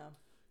 Out. Yeah.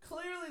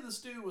 Clearly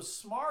this dude was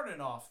smart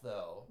enough,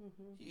 though.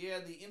 He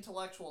had the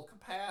intellectual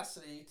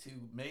capacity to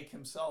make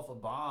himself a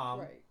bomb.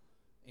 Right.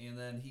 And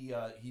then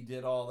he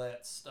did all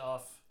that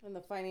stuff. And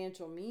the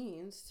financial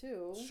means,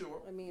 too.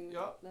 Sure. I mean,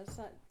 that's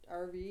not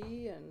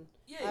RV, and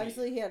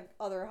obviously he had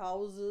other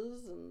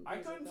houses. And I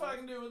couldn't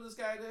fucking do what this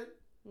guy did.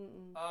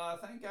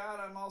 Thank God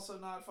I'm also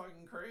not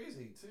fucking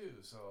crazy, too.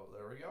 So,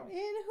 there we go.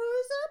 In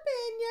whose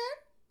opinion?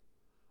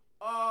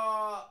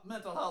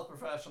 Mental health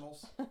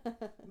professionals.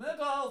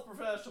 Mental health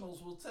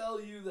professionals will tell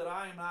you that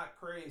I am not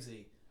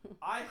crazy.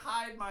 I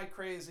hide my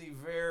crazy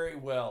very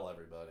well,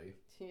 everybody.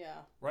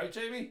 Yeah. Right,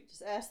 Jamie?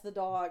 Just ask the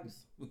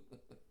dogs.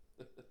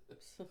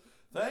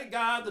 Thank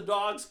God the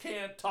dogs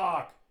can't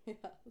talk.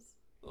 Yes.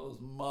 Those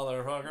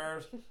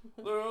motherfuckers.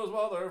 Those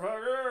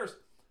motherfuckers.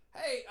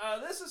 Hey,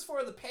 this is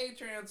for the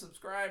Patreon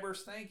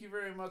subscribers. Thank you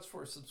very much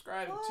for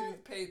subscribing to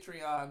the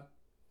Patreon.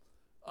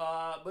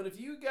 But if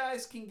you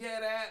guys can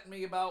get at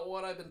me about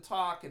what I've been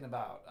talking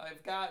about,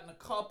 I've gotten a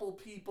couple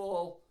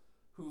people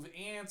who've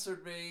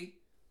answered me.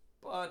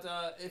 But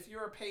if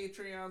you're a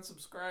Patreon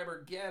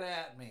subscriber, get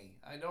at me.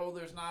 I know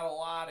there's not a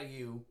lot of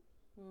you.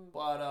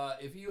 But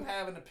if you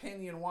have an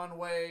opinion one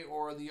way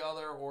or the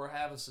other or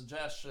have a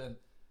suggestion,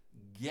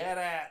 get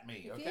at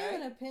me, okay? If you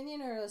have an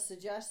opinion or a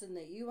suggestion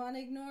that you want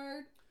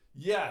ignored,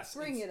 yes,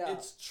 bring it up.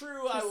 It's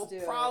true. I will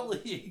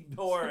probably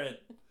ignore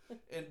it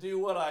and do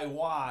what I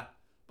want.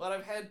 But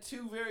I've had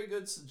two very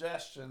good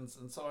suggestions,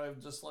 and so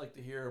I'd just like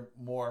to hear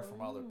more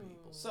from other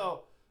people.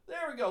 So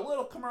there we go.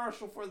 Little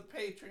commercial for the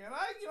Patreon.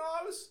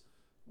 I was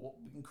we'll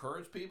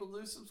encourage people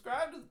to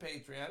subscribe to the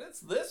Patreon. It's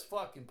this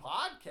fucking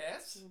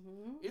podcast.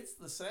 Mm-hmm. It's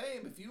the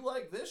same. If you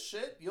like this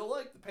shit, you'll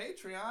like the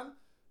Patreon.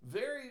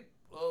 Very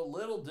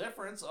little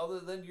difference other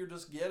than you're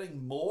just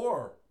getting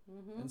more.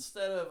 Mm-hmm.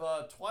 Instead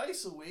of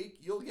twice a week,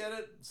 you'll get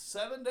it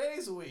 7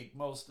 days a week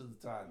most of the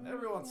time.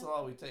 Every once in a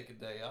while we take a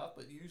day off,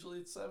 but usually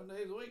it's 7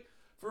 days a week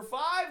for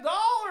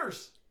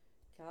 $5.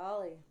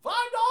 Golly. $5,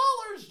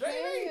 Can't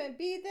Jamie! even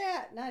beat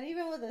that. Not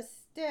even with a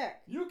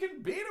stick. You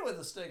can beat it with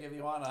a stick if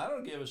you want. I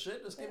don't give a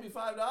shit. Just give me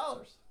 $5.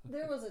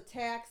 There was a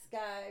tax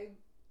guy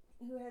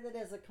who had it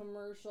as a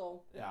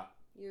commercial Yeah.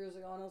 years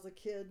ago when I was a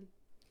kid.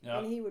 Yeah.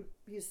 And he was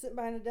sitting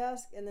behind a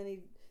desk, and then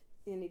he'd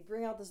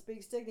bring out this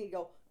big stick, and he'd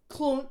go,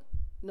 clunk,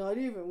 not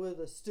even with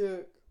a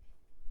stick.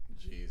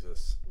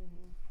 Jesus.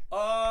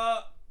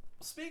 Mm-hmm.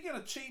 Speaking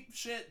of cheap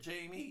shit,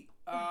 Jamie,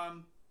 Are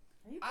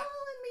you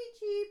calling me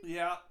cheap?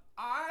 yeah,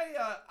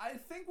 I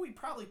think we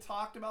probably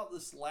talked about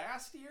this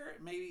last year.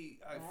 Maybe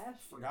I've Last year?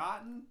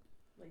 forgotten.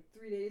 Like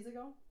 3 days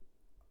ago?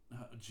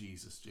 Oh,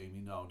 Jesus,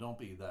 Jamie, no, don't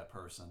be that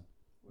person.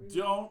 What do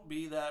you Don't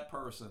be that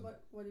person. mean?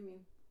 What do you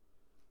mean?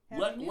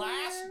 Happy New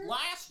Year?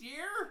 Last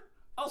year?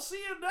 I'll see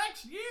you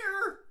next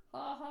year.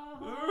 Ha, ha,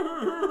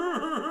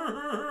 ha.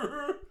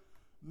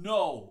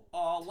 No,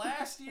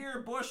 last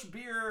year Busch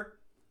Beer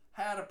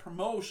had a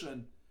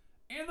promotion,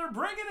 and they're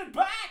bringing it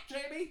back,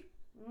 Jamie.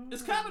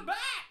 It's coming back.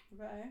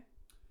 Okay.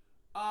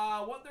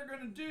 What they're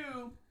gonna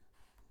do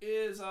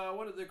is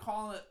what are they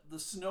calling it? The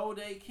Snow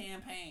Day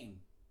campaign.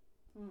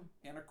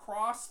 And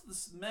across the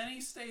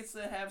many states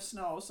that have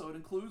snow, so it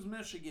includes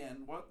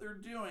Michigan, what they're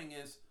doing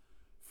is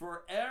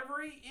for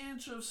every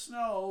inch of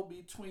snow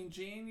between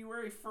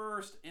January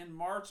 1st and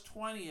March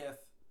 20th,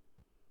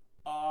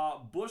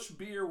 Busch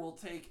Beer will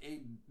take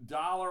 $1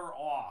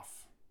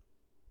 off.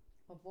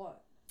 Of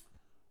what?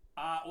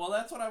 Well,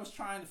 that's what I was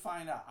trying to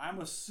find out. I'm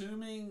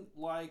assuming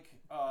like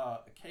a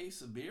case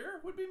of beer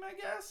would be my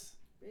guess.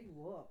 Big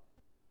whoop.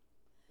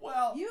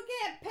 Well, You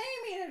can't pay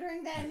me to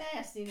drink that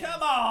nastiness.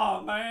 come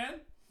on, man.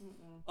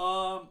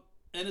 Mm-mm.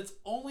 And it's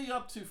only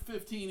up to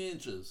 15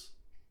 inches.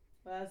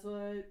 That's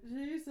what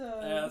she said.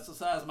 Yeah, that's the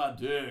size of my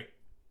dick.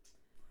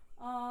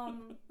 I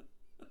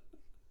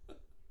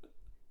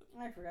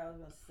forgot what I was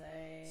gonna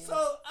say. So,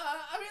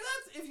 I mean,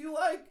 that's if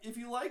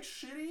you like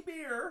shitty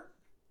beer,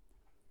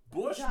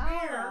 Busch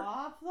 $1 Beer.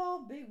 off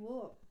though, big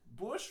whoop.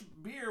 Busch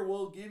Beer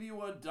will give you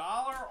 $1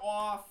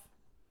 off.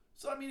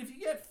 So, I mean, if you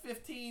get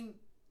 $15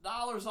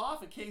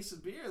 off a case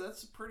of beer,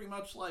 that's pretty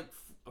much like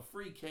a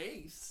free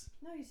case.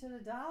 No, you said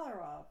 $1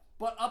 off.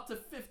 But up to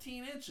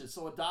 15 inches,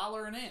 so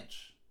 $1 an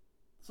inch.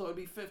 So it'd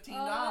be $15.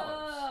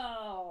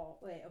 Oh,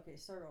 wait. Okay,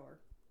 start over.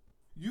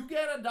 You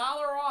get $1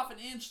 off an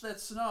inch that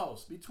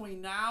snows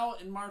between now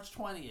and March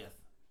 20th.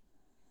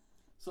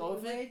 So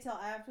if wait till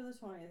after the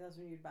 20th, that's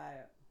when you'd buy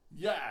it.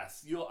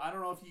 Yes, I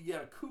don't know if you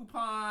get a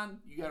coupon,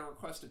 you got to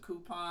request a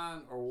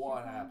coupon, or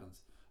what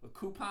happens. A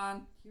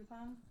coupon?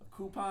 Coupon? A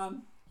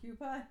coupon?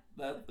 Coupon?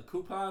 The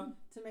coupon?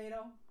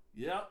 Tomato?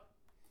 Yep.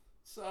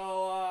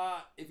 So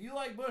if you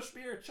like Busch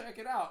Beer, check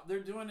it out. They're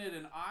doing it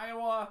in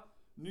Iowa,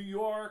 New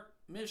York,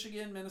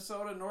 Michigan,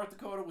 Minnesota, North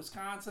Dakota,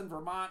 Wisconsin,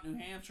 Vermont, New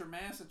Hampshire,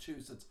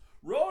 Massachusetts,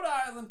 Rhode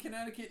Island,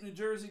 Connecticut, New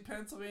Jersey,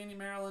 Pennsylvania,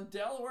 Maryland,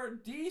 Delaware,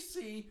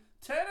 D.C.,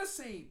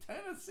 Tennessee,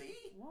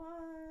 What?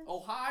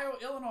 Ohio,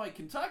 Illinois,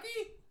 Kentucky,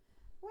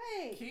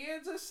 Wait.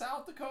 Kansas,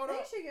 South Dakota,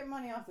 They should get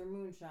money off their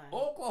moonshine.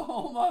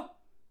 Oklahoma,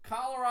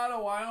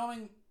 Colorado,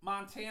 Wyoming,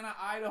 Montana,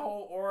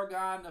 Idaho,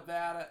 Oregon,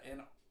 Nevada,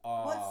 and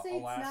What state's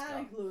Alaska. not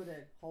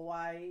included?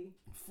 Hawaii.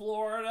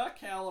 Florida,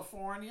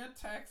 California,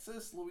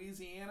 Texas,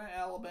 Louisiana,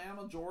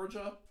 Alabama,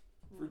 Georgia,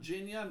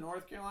 Virginia,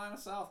 North Carolina,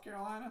 South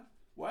Carolina.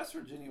 West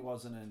Virginia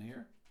wasn't in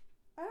here.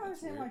 I don't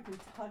That's understand weird. why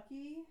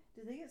Kentucky.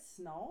 Did they get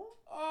snow?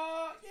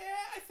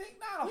 Yeah, I think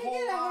not a Can we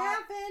whole get a lot.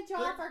 half inch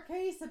off our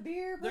case of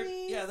beer,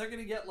 please? They're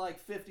gonna get like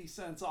 50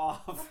 cents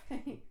off.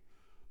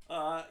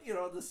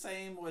 The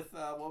same with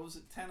what was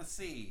it,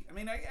 Tennessee. I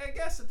mean, I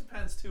guess it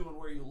depends too on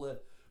where you live,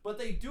 but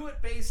they do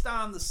it based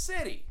on the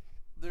city.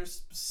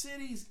 There's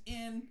cities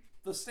in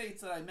the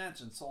states that I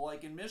mentioned. So,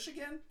 like in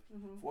Michigan, for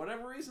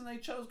whatever reason, they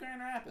chose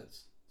Grand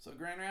Rapids. So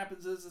Grand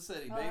Rapids is the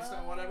city based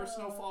on whatever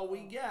snowfall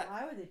we get.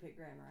 Why would they pick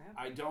Grand Rapids?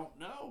 I don't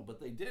know, but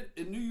they did.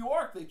 In New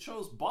York, they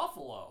chose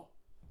Buffalo.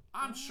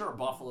 I'm sure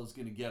Buffalo's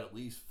going to get at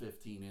least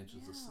 15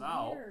 inches of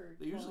snow. Weird.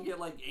 They usually get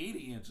like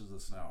 80 inches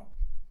of snow.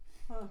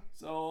 Huh.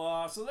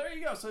 So there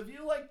you go. So if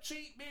you like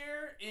cheap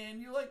beer and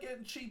you like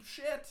getting cheap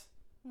shit,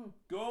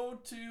 go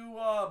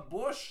to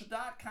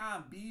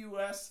busch.com,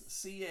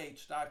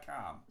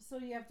 busch.com. So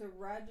you have to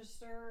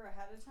register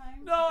ahead of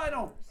time? No, I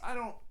don't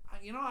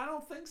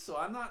think so.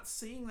 I'm not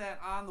seeing that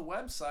on the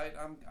website.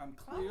 I'm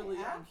clearly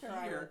on after,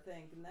 I here. would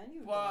think, and then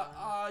you. But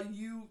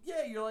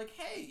you're like,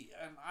 hey,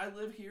 and I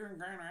live here in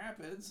Grand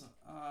Rapids.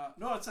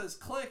 No, it says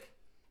click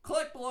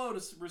below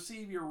to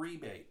receive your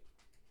rebate.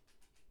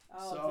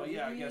 Oh, So it's a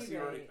yeah, I guess rebate.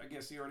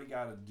 you already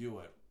got to do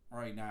it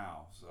right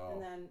now. So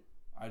And then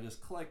I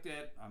just clicked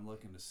it. I'm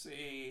looking to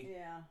see.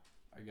 yeah.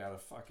 I gotta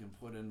fucking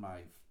put in my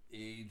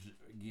age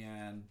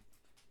again.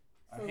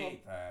 I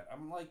hate that.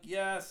 I'm like,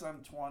 yes,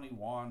 I'm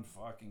 21.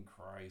 Fucking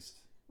Christ.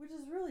 Which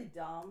is really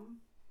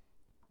dumb.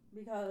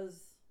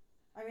 Because,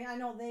 I mean, I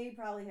know they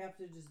probably have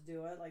to just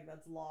do it. Like,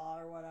 that's law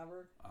or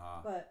whatever.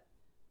 But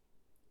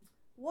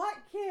what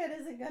kid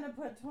isn't going to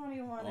put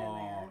 21 in there?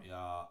 Oh,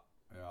 yeah.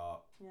 You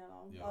know?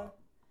 Yeah.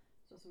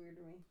 It's just weird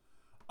to me.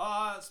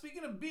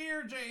 Speaking of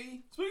beer,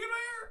 Jay. Speaking of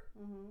beer.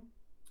 Mm-hmm.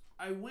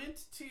 I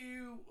went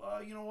to,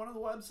 one of the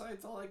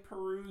websites I like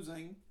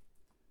perusing.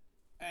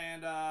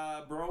 And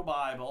Bro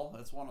Bible,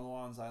 that's one of the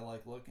ones I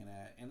like looking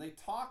at. And they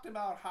talked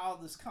about how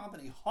this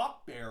company,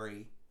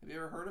 Huckberry, have you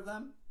ever heard of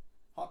them?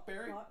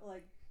 Huckberry?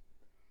 Like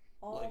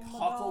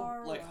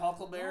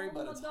Huckleberry,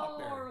 but it's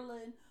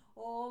Huckberry.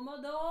 Oh, my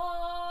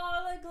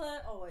darling.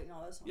 Oh, wait,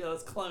 no, that's not. Yeah,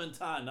 that's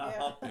Clementine, not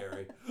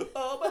Huckberry.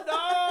 Oh, my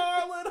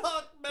darling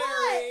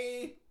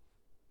Huckberry.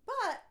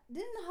 But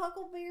didn't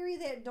Huckleberry,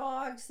 that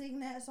dog,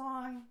 sing that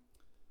song?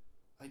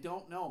 I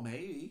don't know,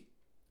 maybe.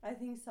 I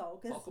think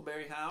so.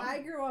 Huckleberry Hound? I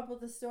grew up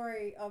with the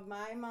story of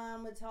my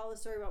mom would tell the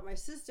story about my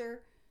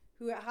sister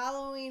who at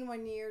Halloween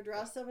one year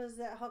dressed up as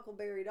that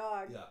Huckleberry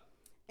dog. Yeah.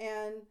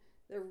 And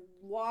they're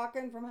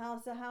walking from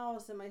house to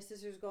house and my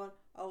sister's going,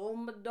 oh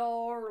my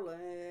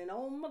darling,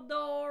 oh my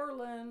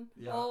darling.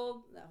 Yeah.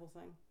 Oh, that whole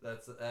thing.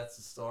 That's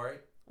the story?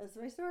 That's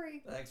my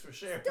story. Thanks for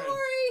sharing.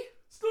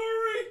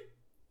 Story!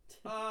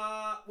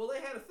 Well, they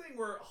had a thing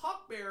where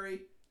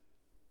Huckberry...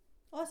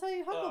 I'll tell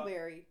you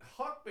Huckleberry.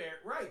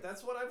 Huckberry, right?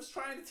 That's what I was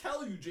trying to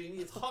tell you, Jeannie.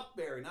 It's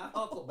Huckberry, not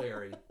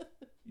Huckleberry.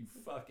 You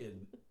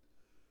fucking...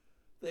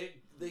 They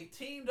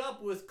teamed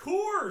up with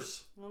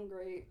Coors. Oh,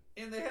 great.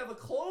 And they have a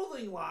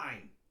clothing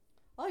line.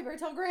 Oh, you better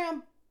tell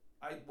Graham.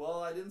 I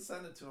didn't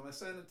send it to him. I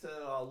sent it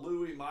to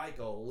Louis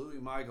Michael. Louis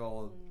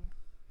Michael,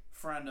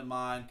 friend of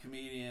mine,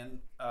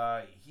 comedian.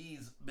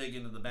 He's big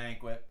into the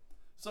banquet.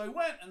 So I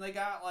went and they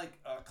got like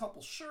a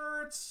couple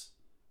shirts,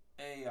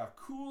 a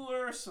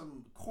cooler,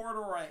 some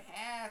corduroy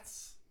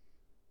hats,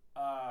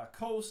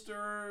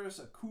 coasters,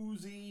 a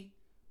koozie.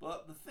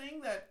 But the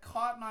thing that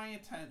caught my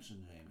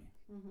attention, Jamie,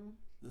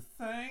 the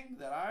thing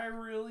that I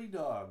really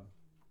dug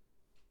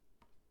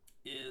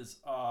is,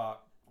 why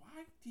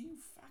do you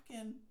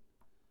fucking...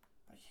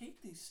 I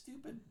hate these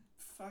stupid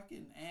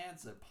fucking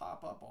ads that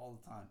pop up all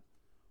the time.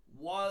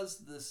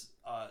 Was this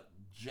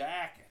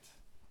jacket.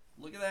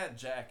 Look at that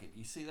jacket.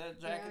 You see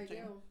that jacket, Yeah,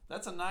 I do.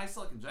 That's a nice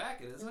looking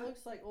jacket, isn't it? It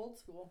looks like old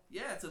school.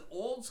 Yeah, it's an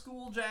old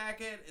school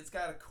jacket. It's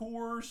got a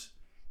Coors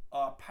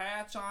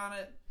patch on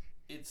it.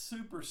 It's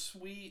super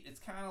sweet. It's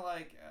kind of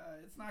like,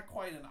 it's not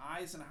quite an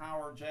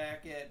Eisenhower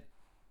jacket,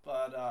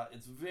 but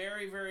it's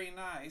very, very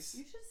nice.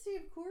 You should see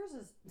if Coors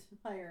is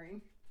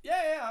hiring.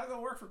 Yeah, I'll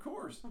go work for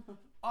Coors.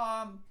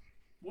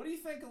 What do you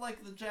think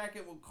like the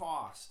jacket would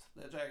cost?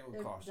 That jacket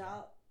would cost you?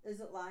 Is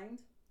it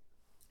lined?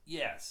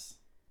 Yes.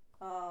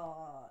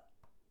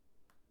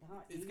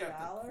 It's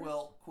got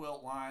the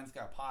quilt line. It's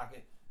got a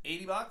pocket.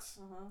 $80.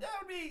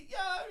 That would be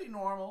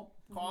normal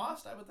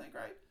cost. I would think,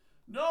 right?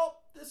 Nope.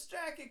 This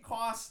jacket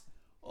costs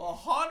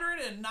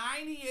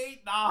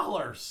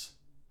 $198.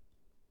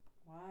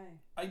 Why?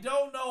 I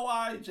don't know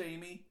why,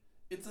 Jamie.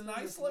 It's a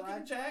nice looking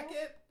retro?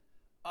 jacket.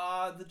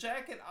 The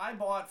jacket I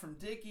bought from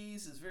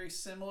Dickies is very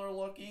similar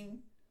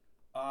looking.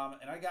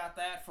 And I got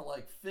that for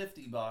like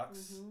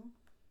 $50.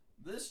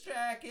 This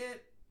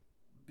jacket,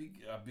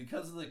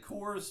 because of the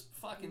Coors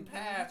fucking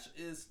patch,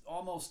 is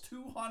almost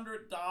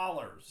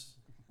 $200.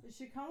 It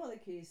should come with a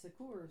case of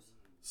Coors.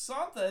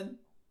 Something.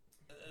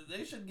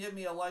 They should give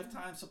me a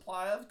lifetime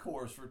supply of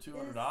Coors for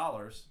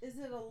 $200. Is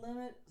it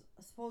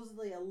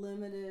supposedly a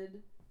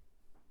limited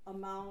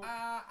amount?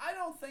 I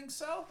don't think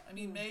so. I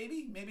mean,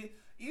 maybe.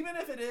 Even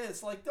if it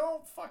is, like,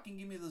 don't fucking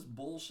give me this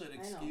bullshit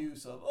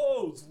excuse of,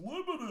 it's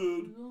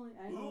limited.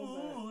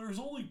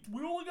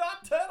 We only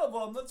got 10 of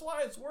them. That's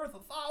why it's worth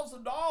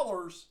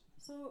 $1,000.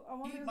 So I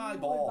wonder Eat if my you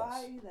balls. would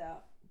buy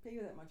that, pay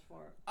you that much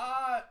for it.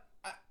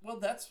 Well,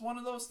 that's one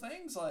of those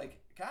things.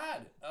 Like,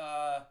 God,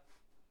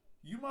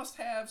 you must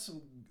have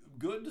some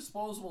good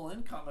disposable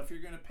income if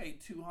you're going to pay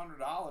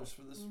 $200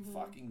 for this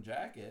fucking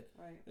jacket.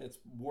 Right. It's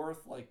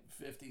worth like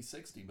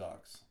 $50-$60.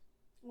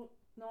 Well,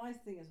 no, I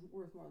think it's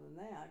worth more than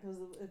that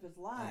because if it's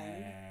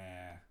lined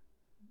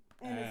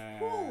and it's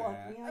cool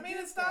looking. I mean,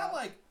 it's not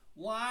like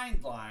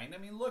lined. I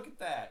mean, look at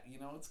that. You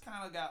know, it's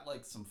kind of got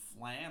like some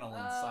flannel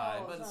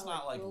inside, but it's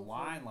not like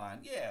line.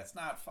 Yeah, it's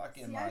not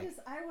fucking. See, like...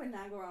 I would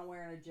not go around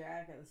wearing a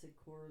jacket that said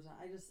Coors on.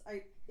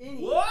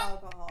 Any what?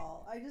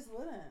 alcohol. I just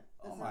wouldn't.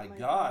 That's oh my not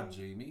God, thing.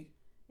 Jamie.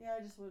 Yeah,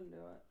 I just wouldn't do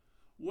it.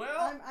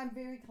 Well, I'm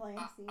very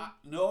classy.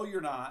 No,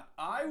 you're not.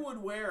 I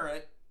would wear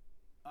it.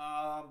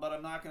 But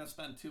I'm not going to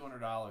spend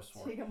 $200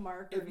 for it. Take a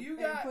marker and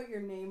put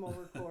your name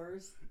over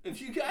Coors. If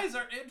you guys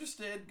are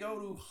interested, go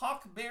to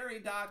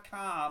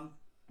huckberry.com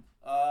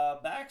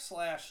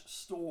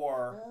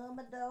 /store.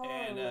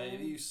 And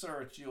if you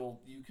search, you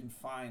can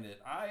find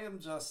it. I am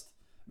just...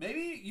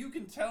 Maybe you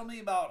can tell me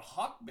about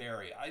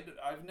Huckberry.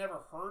 I've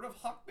never heard of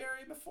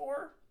Huckberry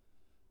before.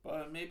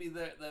 But maybe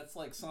that's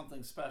like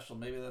something special.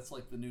 Maybe that's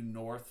like the new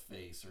North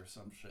Face or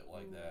some shit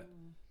like that.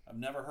 I've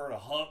never heard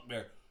of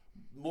Huckberry.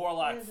 More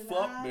like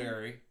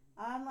Fuckberry.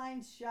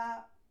 online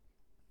shop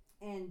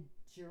and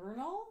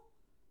journal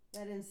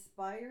that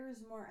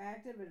inspires more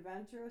active,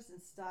 adventurous,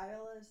 and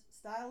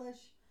stylish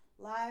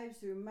lives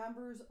through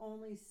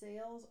members-only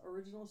sales,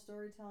 original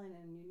storytelling,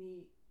 and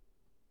unique.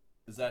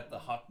 Is that the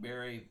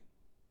Huckberry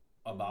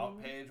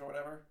about page or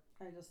whatever?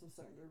 I just was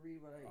starting to read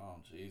what I.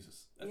 Oh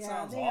Jesus, that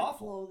sounds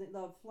awful. Clothing,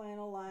 the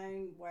flannel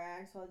line,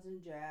 wax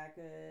Hudson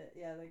jacket.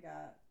 Yeah, they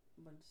got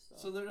a bunch of stuff.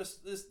 So they're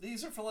just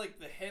these are for like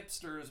the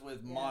hipsters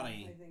with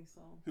money. I think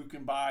so. Who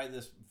can buy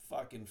this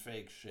fucking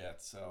fake shit?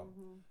 So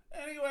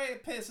anyway,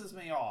 it pisses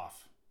me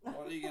off.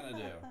 What are you gonna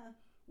do?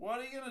 What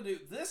are you gonna do?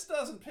 This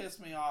doesn't piss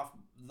me off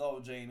though,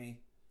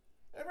 Jamie.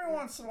 Every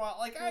once in a while,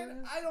 like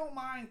I don't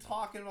mind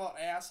talking about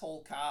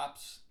asshole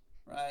cops,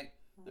 right?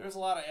 There's a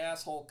lot of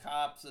asshole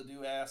cops that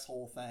do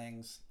asshole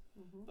things.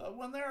 But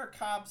when there are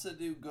cops that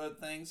do good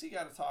things, you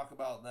got to talk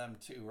about them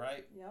too,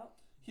 right? Yep.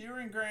 Here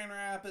in Grand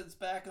Rapids,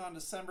 back on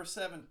December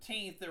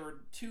 17th, there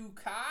were two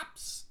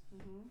cops,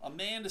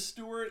 Amanda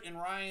Stewart and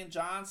Ryan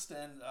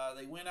Johnston.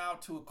 They went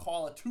out to a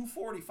call at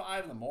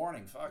 2:45 in the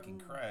morning. Fucking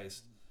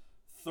Christ.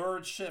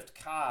 Third shift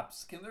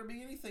cops. Can there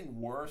be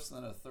anything worse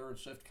than a third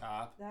shift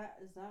cop?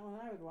 That is not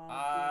what I would want.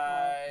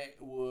 I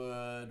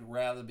would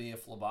rather be a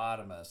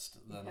phlebotomist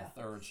than a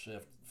third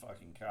shift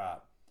fucking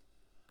cop.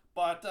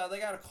 But they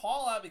got a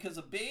call out because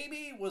a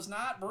baby was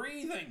not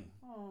breathing.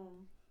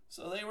 Oh.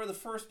 So they were the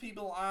first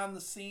people on the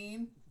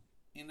scene,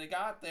 and they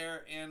got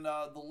there, and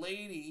the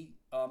lady,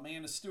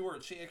 Amanda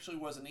Stewart, she actually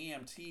was an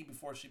EMT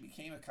before she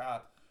became a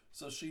cop,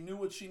 so she knew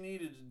what she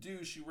needed to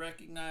do. She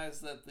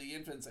recognized that the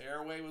infant's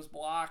airway was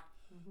blocked.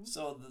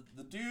 So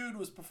the dude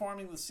was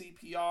performing the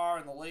CPR,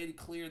 and the lady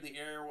cleared the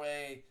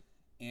airway,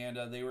 and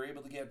they were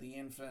able to get the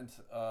infant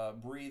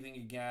breathing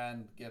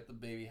again, get the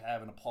baby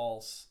having a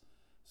pulse.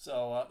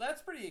 So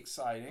that's pretty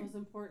exciting. Those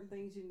important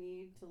things you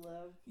need to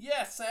live.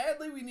 Yeah,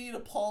 sadly we need a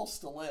pulse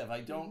to live.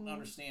 I don't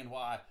understand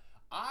why.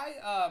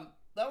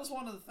 That was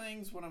one of the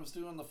things when I was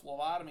doing the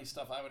phlebotomy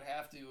stuff. I would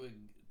have to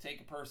take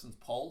a person's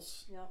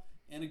pulse. Yep.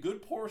 And a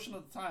good portion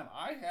of the time,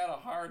 I had a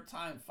hard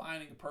time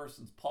finding a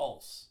person's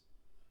pulse.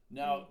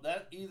 Now,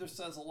 that either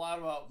says a lot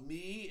about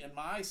me and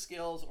my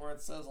skills, or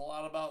it says a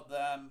lot about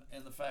them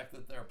and the fact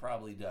that they're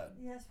probably dead.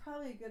 Yeah, it's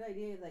probably a good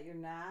idea that you're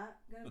not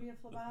going to be a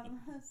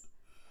phlebotomist.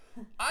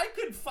 I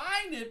could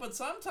find it, but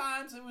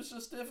sometimes it was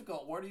just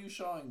difficult. What are you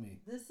showing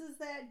me? This is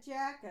that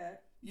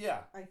jacket.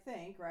 Yeah. I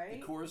think,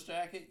 right? The Coors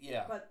jacket?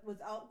 Yeah. But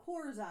without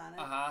Coors on it.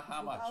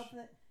 How much?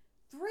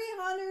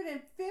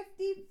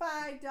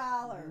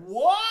 $355.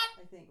 What?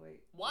 I think,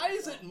 wait. Why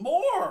is it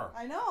more?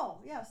 I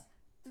know, yes.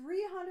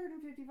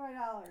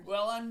 $355.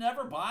 Well, I'm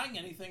never buying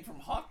anything from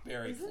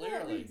Huckberry, Isn't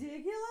clearly. that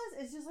ridiculous?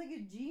 It's just like a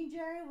jean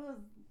jacket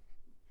with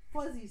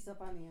fuzzy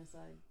stuff on the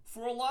inside.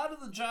 For a lot of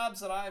the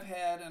jobs that I've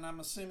had, and I'm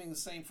assuming the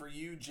same for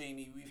you,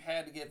 Jamie, we've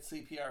had to get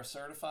CPR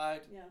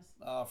certified. Yes.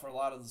 For a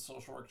lot of the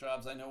social work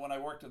jobs. I know when I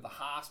worked at the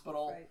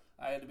hospital,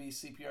 I had to be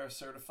CPR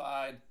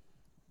certified.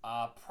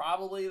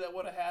 Probably that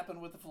would have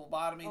happened with the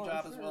phlebotomy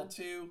job as well,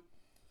 too.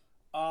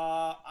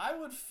 I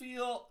would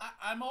feel...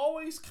 I'm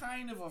always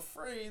kind of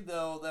afraid,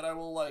 though, that I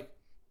will, like,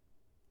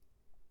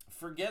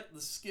 forget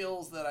the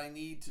skills that I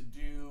need to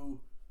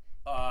do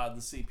the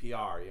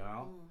CPR, you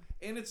know?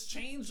 And it's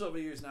changed over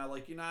years now.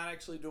 Like, you're not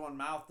actually doing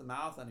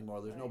mouth-to-mouth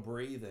anymore. There's no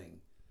breathing.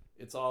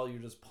 It's all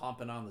you're just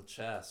pumping on the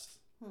chest.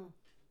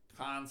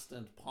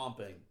 Constant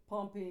pumping.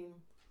 Pumping.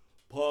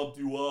 Pumped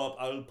you up.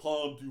 I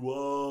pumped you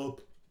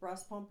up.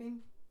 Breast pumping.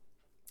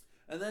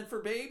 And then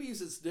for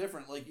babies, it's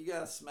different. Like, you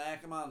got to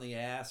smack them on the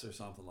ass or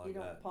something like that.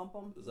 You don't pump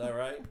them? Is that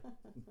right?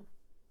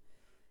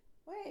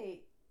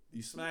 Wait.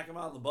 You smack them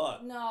on the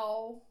butt.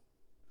 No.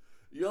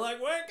 You're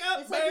like, wake up,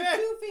 it's baby! It's like a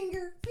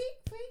two-finger.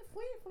 Fleet, fleet,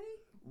 fleet, fleet.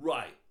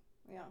 Right.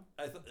 Yeah.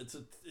 It's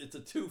a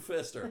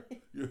two-fister.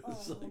 You're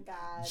oh, my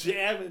God.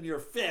 Jamming your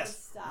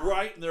fist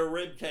right in their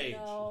rib cage.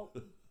 No.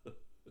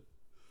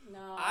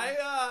 No.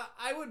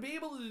 I would be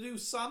able to do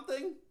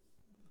something.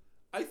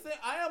 I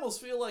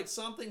almost feel like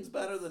something's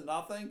better than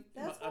nothing.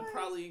 I'm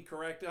probably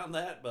incorrect on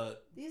that,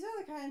 but these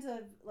are the kinds of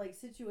like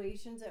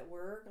situations at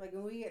work, like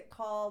when we get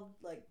called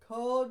like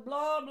code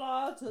blah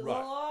blah to the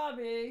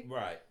lobby.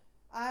 Right.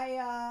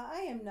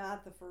 I am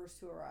not the first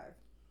to arrive.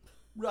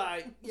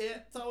 Right. Yeah,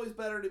 it's always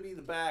better to be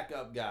the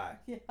backup guy.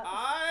 Yeah. I'll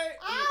call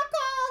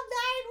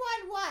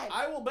 911.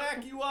 I will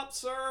back you up,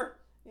 sir.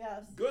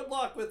 Yes. Good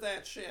luck with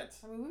that shit.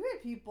 I mean, we've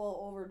had people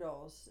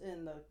overdose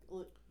in the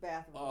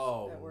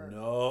bathrooms at work.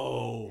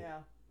 No. Yeah.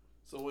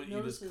 So what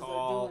Nurses you just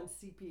call doing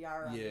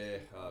CPR on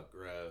oh,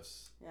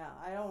 gross. Yeah,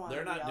 I don't want.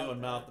 They're not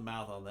doing mouth to there.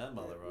 mouth on them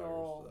motherfuckers.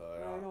 No,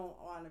 so, I don't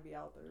want to be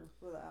out there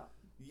for that.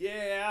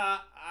 Yeah,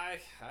 I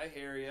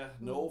hear you.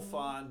 No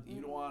fun.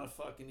 You don't want to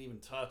fucking even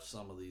touch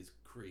some of these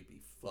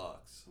creepy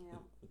fucks. Yeah.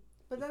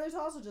 But then there's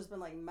also just been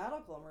like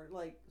medical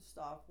like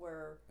stuff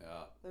where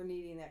they're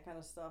needing that kind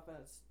of stuff and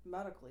it's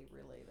medically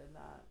related,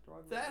 not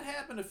drug related. That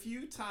happened a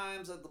few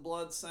times at the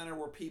blood center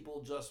where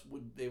people just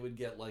would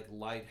get like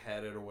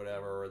lightheaded or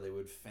whatever, or they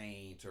would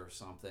faint or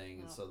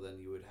something, and so then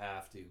you would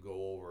have to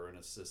go over and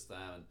assist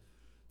them. And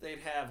they'd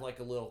have like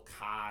a little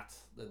cot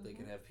that they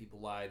could have people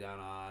lie down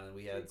on, and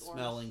we had Like orange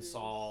smelling juice.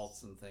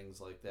 salts and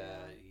things like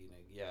that.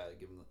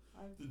 Give them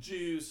the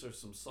juice or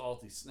some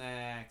salty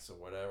snacks or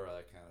whatever,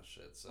 that kind of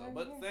shit. So,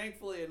 but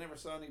thankfully, I never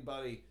saw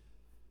anybody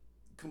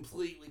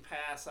completely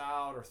pass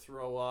out or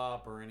throw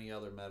up or any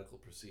other medical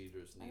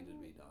procedures needed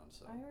to be done.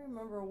 So I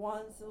remember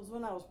once, it was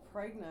when I was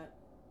pregnant,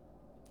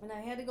 and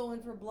I had to go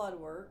in for blood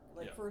work,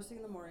 like first thing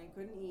in the morning,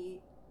 couldn't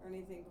eat or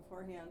anything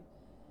beforehand.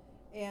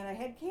 And I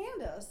had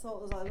Candace, so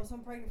it was, I was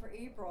pregnant for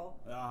April.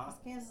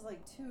 Candace is like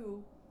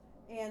 2,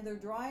 and they're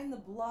drawing the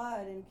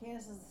blood, and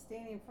Candace is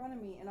standing in front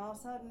of me, and all of a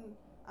sudden,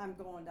 I'm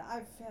going down.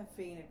 I've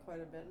fainted quite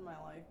a bit in my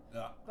life.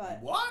 Yeah.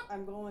 But what?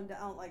 I'm going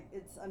down, like,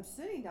 I'm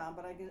sitting down,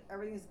 but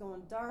everything's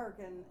going dark,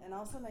 and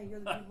all of a sudden I hear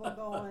the people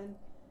going,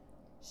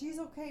 she's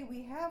okay,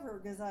 we have her,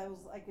 because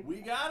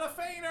we got a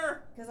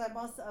fainter! Because I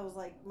was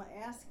like,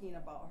 asking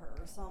about her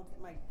or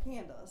something, my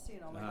Candace,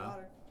 my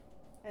daughter.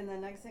 And the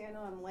next thing I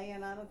know, I'm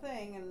laying on a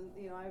thing, and,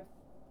 I have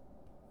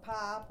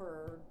pop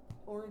or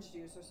orange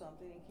juice or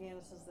something, and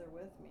Candace is there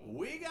with me.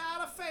 We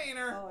got a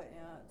fainter! Oh,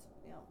 yeah, it's,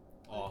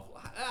 awful.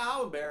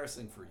 How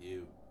embarrassing for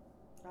you.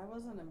 I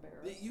wasn't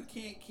embarrassed. You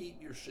can't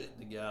keep your shit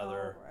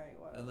together. Oh, right,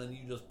 whatever. And then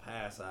you just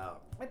pass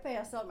out. I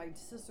passed out at my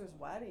sister's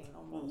wedding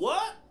almost.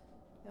 What?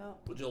 Yeah.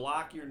 Would you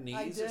lock your knees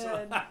I or did.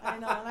 something? I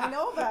know, and I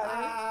know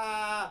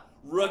better.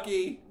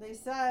 Rookie. They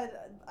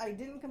said I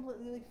didn't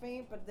completely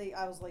faint, but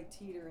I was like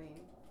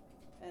teetering,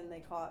 and they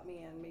caught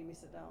me and made me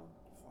sit down.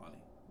 Funny.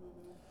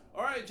 Mm-hmm.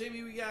 All right,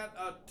 Jamie, we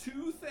got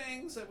 2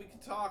 things that we can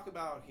talk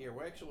about here.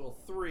 Well, actually,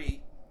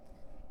 3.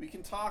 We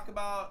can talk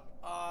about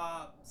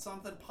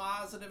something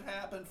positive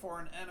happened for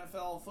an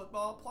NFL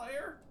football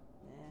player.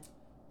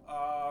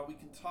 Yeah. We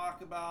can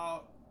talk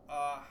about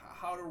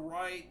how to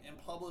write and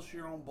publish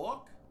your own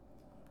book.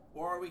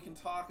 Or we can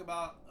talk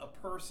about a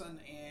person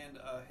and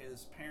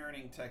his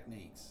parenting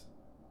techniques.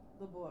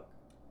 The book.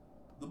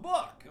 The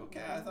book.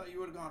 Okay, I thought you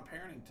would have gone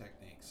parenting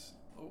techniques.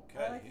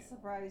 Okay. I like to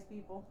surprise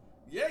people.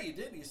 Yeah, you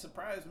did. You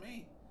surprised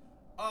me.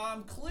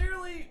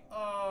 Clearly,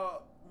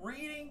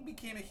 reading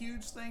became a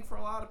huge thing for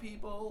a lot of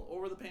people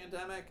over the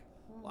pandemic.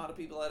 A lot of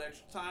people had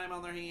extra time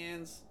on their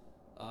hands.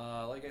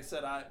 Like I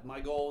said, my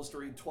goal was to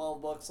read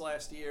 12 books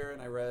last year,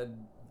 and I read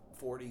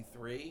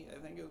 43, I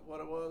think is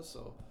what it was.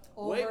 So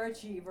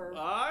Overachiever.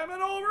 I'm an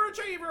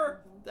overachiever.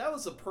 That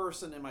was a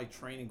person in my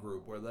training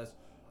group where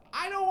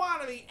I don't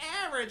want to be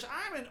average.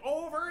 I'm an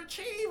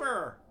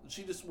overachiever.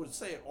 She just would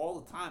say it all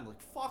the time,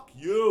 like, fuck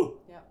you.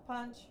 Yeah,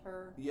 punch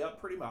her. Yeah,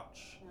 pretty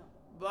much. Yeah.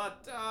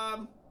 But,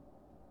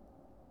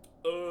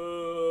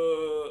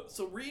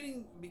 so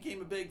reading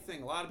became a big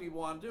thing. A lot of people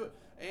want to do it.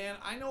 And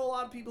I know a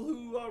lot of people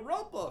who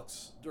wrote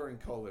books during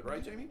COVID,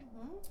 right, Jamie?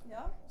 Mm-hmm.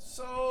 Yeah.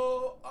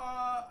 So,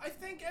 I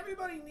think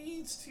everybody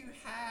needs to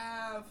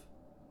have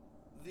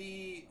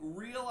the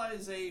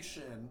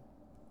realization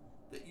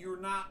that you're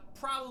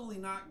probably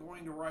not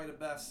going to write a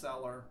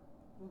bestseller.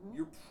 Mm-hmm.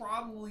 You're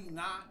probably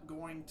not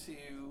going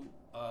to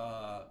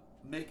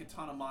make a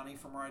ton of money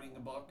from writing a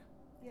book.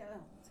 Yeah,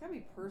 it's gotta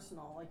be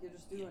personal. Like you're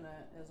just doing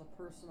it as a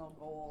personal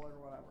goal or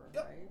whatever,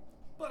 yep. Right?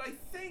 But I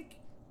think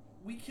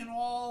we can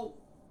all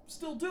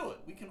still do it.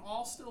 We can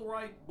all still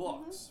write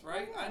books,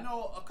 right? Oh, yeah. I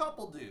know a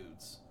couple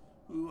dudes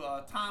who,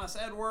 Thomas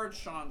Edwards,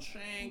 Sean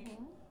Shank.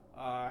 Mm-hmm.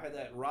 I had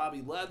that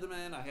Robbie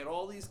Leatherman. I had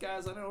all these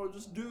guys I know,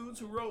 just dudes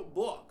who wrote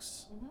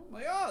books. Mm-hmm.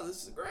 Like, oh,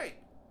 this is great.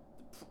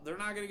 They're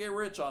not going to get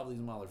rich off these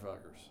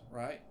motherfuckers,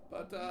 right?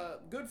 But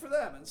good for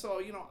them. And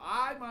so,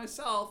 I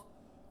myself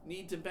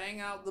need to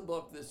bang out the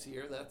book this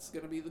year. That's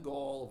going to be the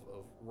goal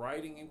of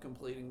writing and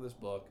completing this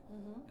book.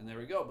 Mm-hmm. And there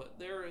we go. But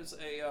there is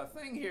a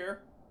thing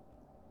here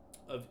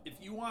of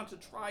if you want to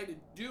try to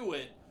do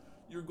it,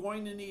 you're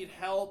going to need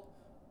help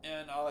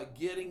and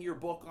getting your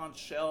book on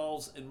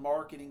shelves and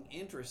marketing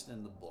interest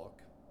in the book.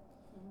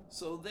 Mm-hmm.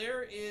 So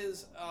there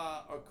is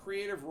a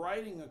creative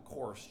writing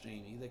course,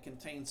 Jamie, that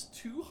contains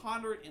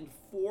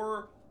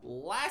 204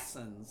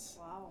 lessons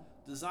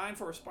designed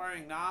for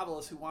aspiring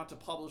novelists who want to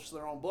publish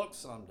their own book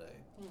someday.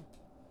 Mm.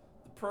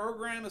 The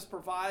program is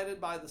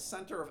provided by the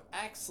Center of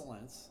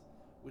Excellence,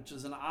 which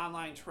is an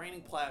online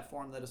training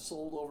platform that has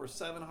sold over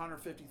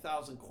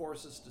 750,000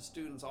 courses to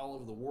students all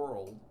over the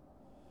world.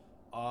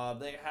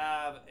 They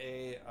have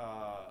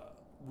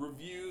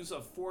reviews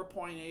of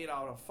 4.8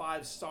 out of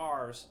 5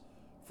 stars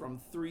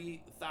from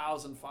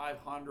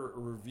 3,500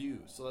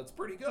 reviews. So that's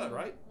pretty good,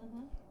 right?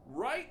 Mm-hmm.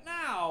 Right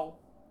now,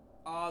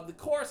 the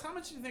course, how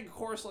much do you think a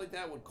course like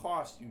that would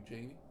cost you,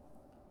 Jamie?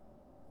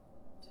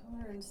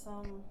 200 and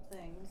some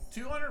things.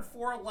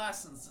 204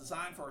 lessons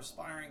designed for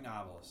aspiring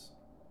novelists.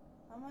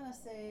 I'm going to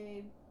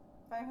say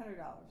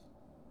 $500.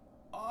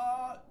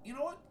 You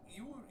know what?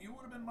 You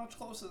would have been much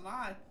closer than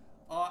I.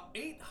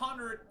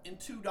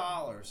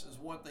 $802 is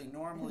what they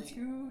normally...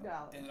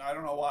 $2. And I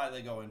don't know why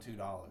they go in $2.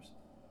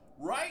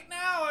 Right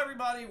now,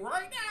 everybody,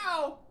 right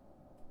now,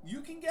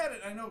 you can get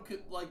it. I know,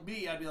 like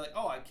me, I'd be like,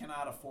 oh, I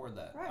cannot afford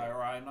that. Right.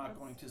 Or I'm not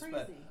going to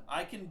spend.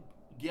 I can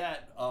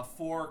get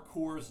 4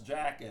 Coors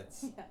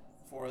jackets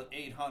for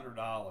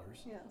 $800.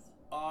 Yes.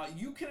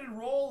 You can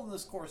enroll in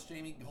this course,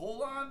 Jamie.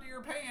 Hold on to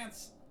your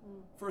pants.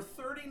 for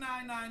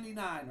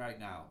 $39.99 right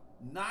now.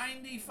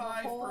 95% The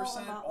whole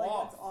amount, like,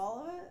 off. that's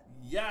all of it?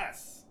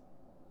 Yes.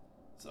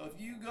 So if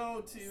you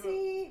go to...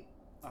 See,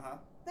 Uh-huh.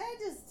 that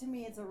just, to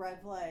me, it's a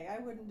red flag. I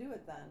wouldn't do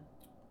it then.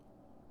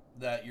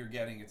 That you're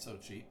getting it so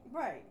cheap.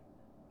 Right.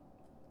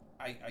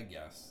 I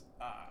guess.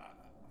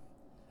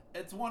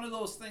 It's one of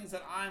those things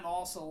that I'm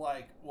also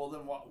like, well,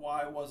 then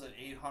why was it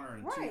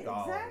 $802? Right,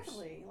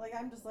 exactly. Like,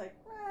 I'm just like,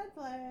 red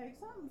flag,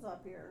 something's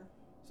up here.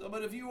 So,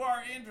 but if you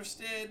are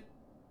interested,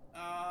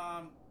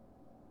 I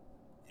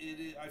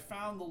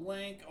found the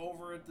link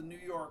over at the New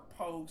York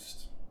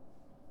Post.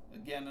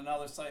 Again,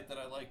 another site that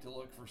I like to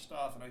look for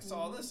stuff. And I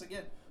saw this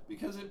again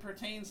because it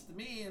pertains to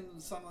me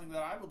and something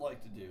that I would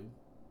like to do.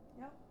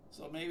 Yep.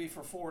 So maybe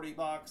for $40,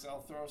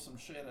 I'll throw some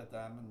shit at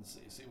them and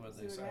see what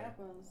they say. See what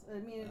happens. I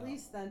mean, at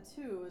least then,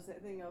 too, is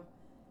that thing of,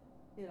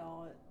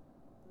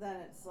 then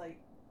it's like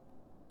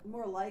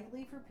more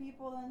likely for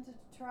people then to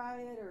try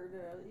it or to,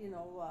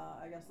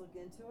 I guess look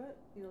into it.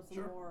 It's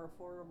Sure. more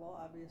affordable,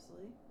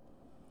 obviously.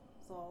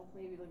 So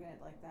maybe looking at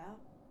it like that.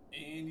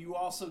 And you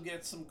also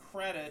get some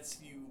credits.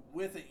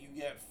 With it, you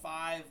get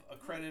 5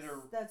 accredited.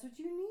 That's what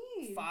you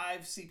need. 5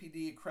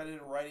 CPD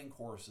accredited writing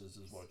courses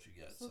is what you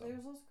get. So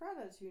there's those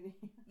credits you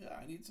need. Yeah,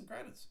 I need some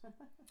credits.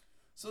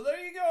 So there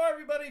you go,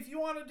 everybody. If you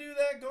want to do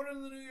that, go to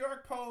the New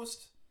York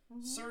Post,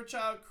 search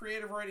out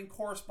Creative Writing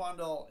Course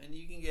Bundle, and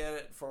you can get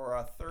it for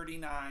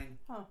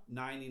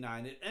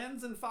 $39.99. It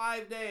ends in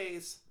 5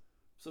 days,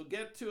 so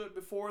get to it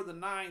before the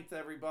 9th,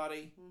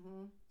 everybody.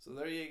 So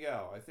there you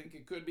go. I think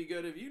it could be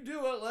good. If you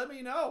do it, let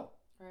me know.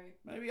 Right.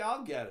 Maybe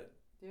I'll get it.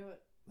 Do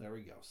it. There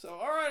we go. So,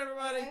 all right,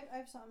 everybody. I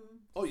have something.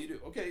 Oh, you do?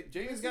 Okay,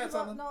 Jamie's got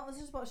something. No, this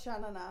is about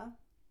Sha-na-na.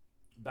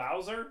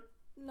 Bowser?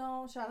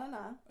 No,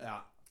 Sha-na-na. Yeah.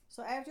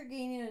 So after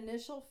gaining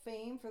initial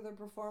fame for their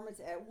performance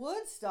at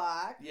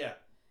Woodstock, Yeah.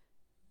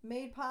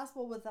 made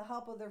possible with the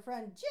help of their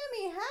friend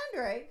Jimi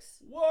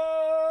Hendrix,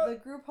 What? the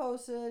group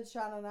hosted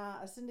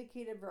Sha-na-na, a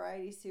syndicated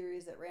variety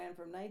series that ran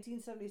from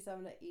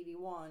 1977 to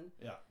 81.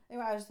 Yeah.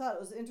 Anyway, I just thought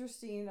it was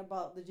interesting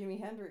about the Jimi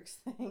Hendrix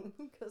thing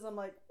because I'm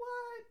like, what?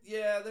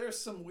 Yeah, there's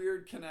some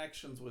weird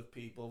connections with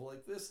people.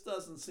 Like, this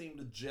doesn't seem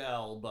to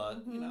gel, but, I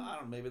don't know,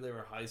 maybe they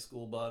were high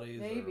school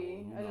buddies.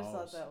 Maybe. Or I who just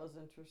thought knows. that was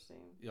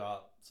interesting. Yeah.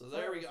 So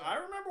there we go. I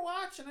remember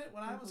watching it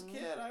when I was a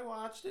kid. I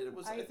watched it. It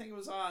was, I think it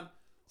was on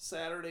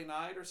Saturday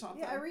night or something.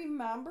 Yeah, I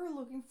remember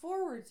looking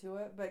forward to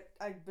it, but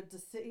to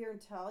sit here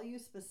and tell you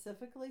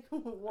specifically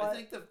what... I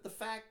think the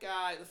fat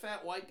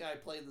white guy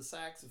played the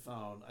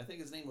saxophone. I think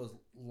his name was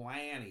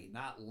Lanny,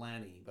 not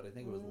Lenny, but I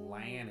think it was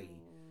Lanny.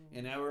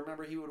 And I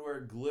remember he would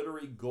wear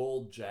glittery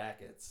gold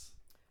jackets.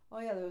 Oh,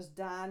 yeah, there was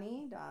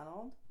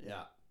Donald.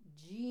 Yeah.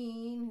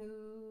 Gene,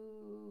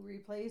 who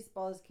replaced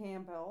Buzz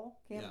Campbell.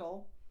 Yeah.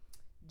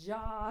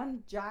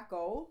 John,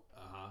 Jocko.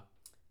 Uh-huh.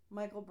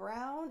 Michael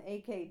Brown,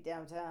 a.k.a.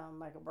 Downtown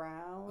Michael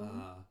Brown.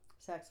 Uh-huh.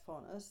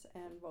 Saxophonist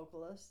and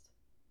vocalist.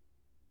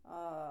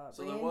 So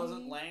Randy, there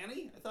wasn't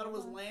Lanny? I thought it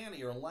was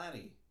Lanny or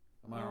Lenny.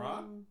 Am I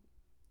wrong?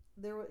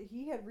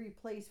 He had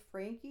replaced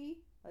Frankie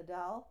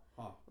Adele.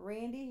 Huh.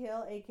 Randy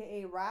Hill,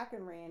 a.k.a.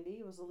 Rockin'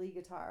 Randy, was the lead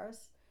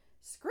guitarist.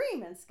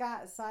 Screamin'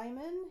 Scott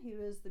Simon, he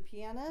was the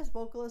pianist.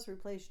 Vocalist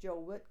replaced Joe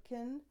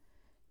Whitkin.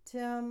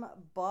 Tim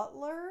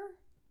Butler,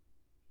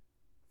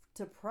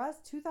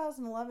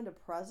 2011 to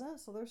present,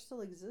 so they're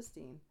still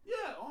existing.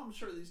 Yeah, I'm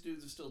sure these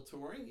dudes are still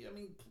touring. I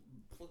mean,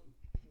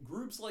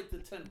 groups like the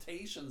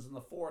Temptations and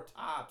the Four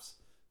Tops,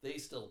 they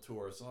still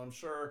tour. So I'm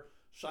sure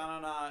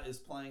Sha-na-na is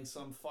playing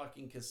some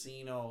fucking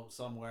casino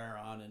somewhere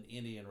on an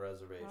Indian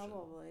reservation.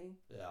 Probably.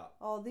 Yeah.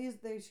 Oh, they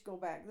should go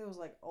back. There was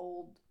like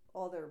old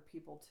other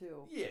people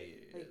too. Yeah.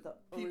 Like the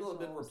people have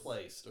been originals.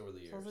 replaced over the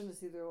years. So I was going to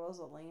see there was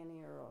a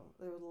Lanny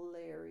there was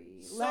Larry.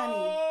 So-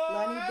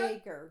 Lenny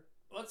Baker.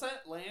 What's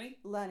that? Lanny?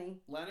 Lenny.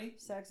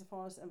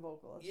 Saxophonist and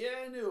vocalist.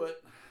 Yeah, I knew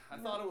it. I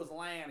thought it was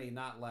Lanny,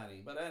 not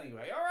Lenny. But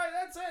anyway, all right,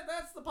 that's it.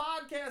 That's the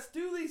podcast.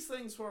 Do these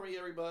things for me,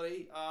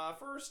 everybody.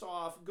 First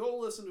off, go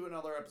listen to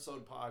another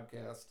episode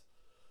podcast.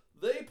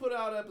 They put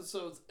out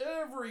episodes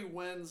every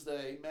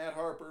Wednesday, Matt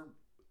Harper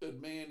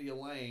and Mandy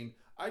Elaine.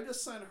 I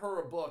just sent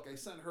her a book. I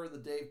sent her the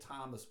Dave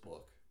Thomas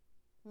book.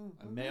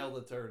 I mailed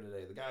it to her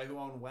today. The guy who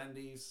owned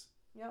Wendy's.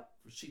 Yep.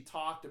 She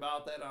talked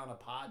about that on a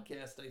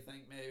podcast, I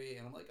think, maybe.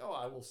 And I'm like,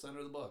 I will send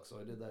her the book. So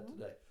I did that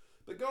today.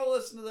 But go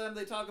listen to them.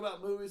 They talk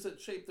about movies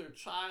that shaped their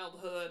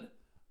childhood.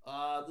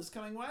 This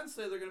coming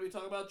Wednesday, they're going to be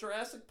talking about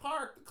Jurassic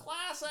Park, the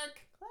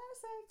classic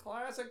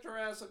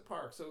Jurassic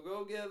Park. So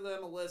go give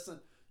them a listen.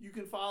 You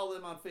can follow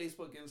them on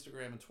Facebook,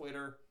 Instagram, and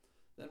Twitter.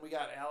 Then we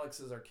got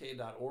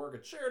alexsarcade.org, a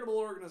charitable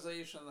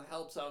organization that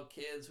helps out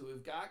kids who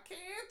have got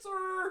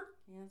cancer.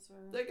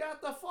 They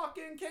got the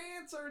fucking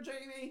cancer,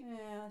 Jamie.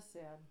 Yeah,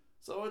 sad.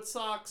 So it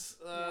sucks.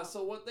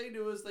 So what they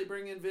do is they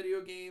bring in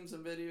video games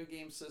and video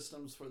game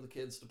systems for the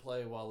kids to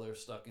play while they're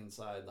stuck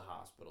inside the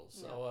hospital.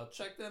 So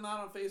check them out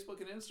on Facebook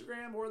and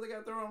Instagram, or they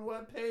got their own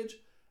webpage,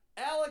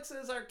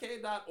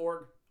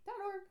 alexsarcade.org.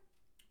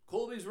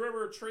 Colby's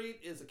River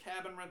Retreat is a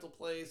cabin rental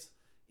place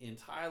in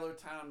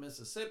Tylertown,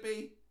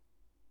 Mississippi.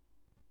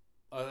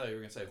 I thought you were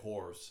going to say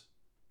whores.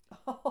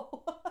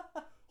 Oh.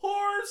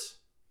 Whores! Whores.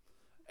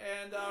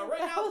 And right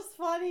that was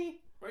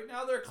funny. Right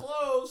now they're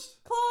closed.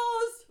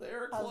 Closed.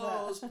 They're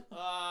How's closed.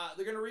 that?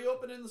 They're going to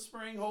reopen in the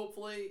spring,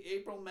 hopefully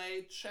April,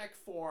 May. Check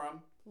for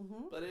them.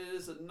 Mm-hmm. But it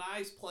is a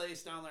nice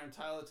place down there in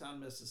Tylertown,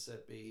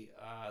 Mississippi.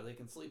 They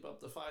can sleep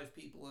up to 5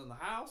 people in the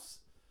house.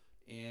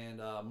 And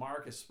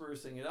Mark is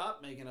sprucing it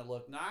up, making it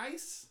look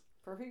nice.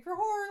 Perfect for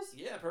whores.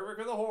 Yeah, perfect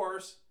for the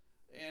horse.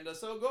 And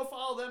so go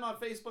follow them on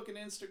Facebook and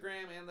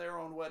Instagram and their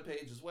own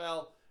webpage as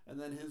well. And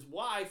then his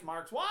wife,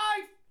 Mark's wife,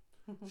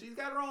 she's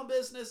got her own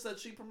business that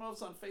she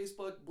promotes on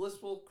Facebook,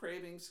 Blissful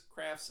Cravings,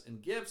 Crafts,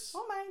 and Gifts.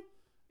 Oh, my.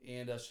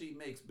 And she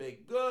makes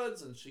baked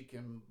goods, and she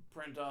can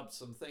print up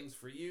some things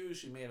for you.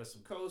 She made us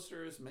some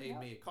coasters, made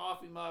me a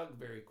coffee mug,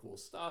 very cool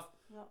stuff.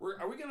 Yep.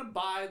 Are we going to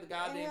buy the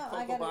goddamn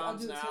Cocoa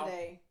Bombs now? I'll do it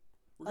today.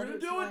 We're going to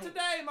do it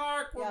today,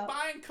 Mark. We're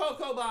buying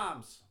Cocoa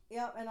Bombs.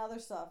 Yep, and other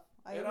stuff.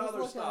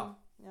 Stuff.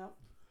 Yep.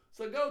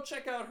 So go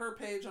check out her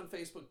page on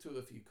Facebook, too,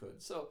 if you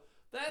could. So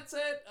that's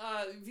it.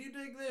 If you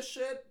dig this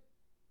shit,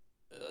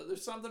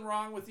 there's something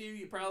wrong with you.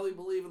 You probably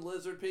believe in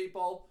lizard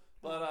people.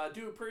 But I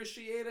do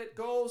appreciate it.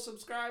 Go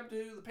subscribe to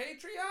the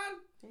Patreon.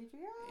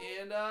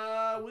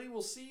 And we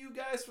will see you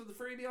guys for the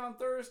freebie on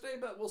Thursday.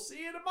 But we'll see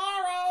you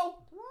tomorrow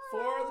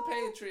for the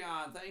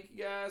Patreon. Thank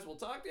you guys. We'll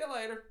talk to you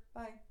later.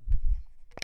 Bye.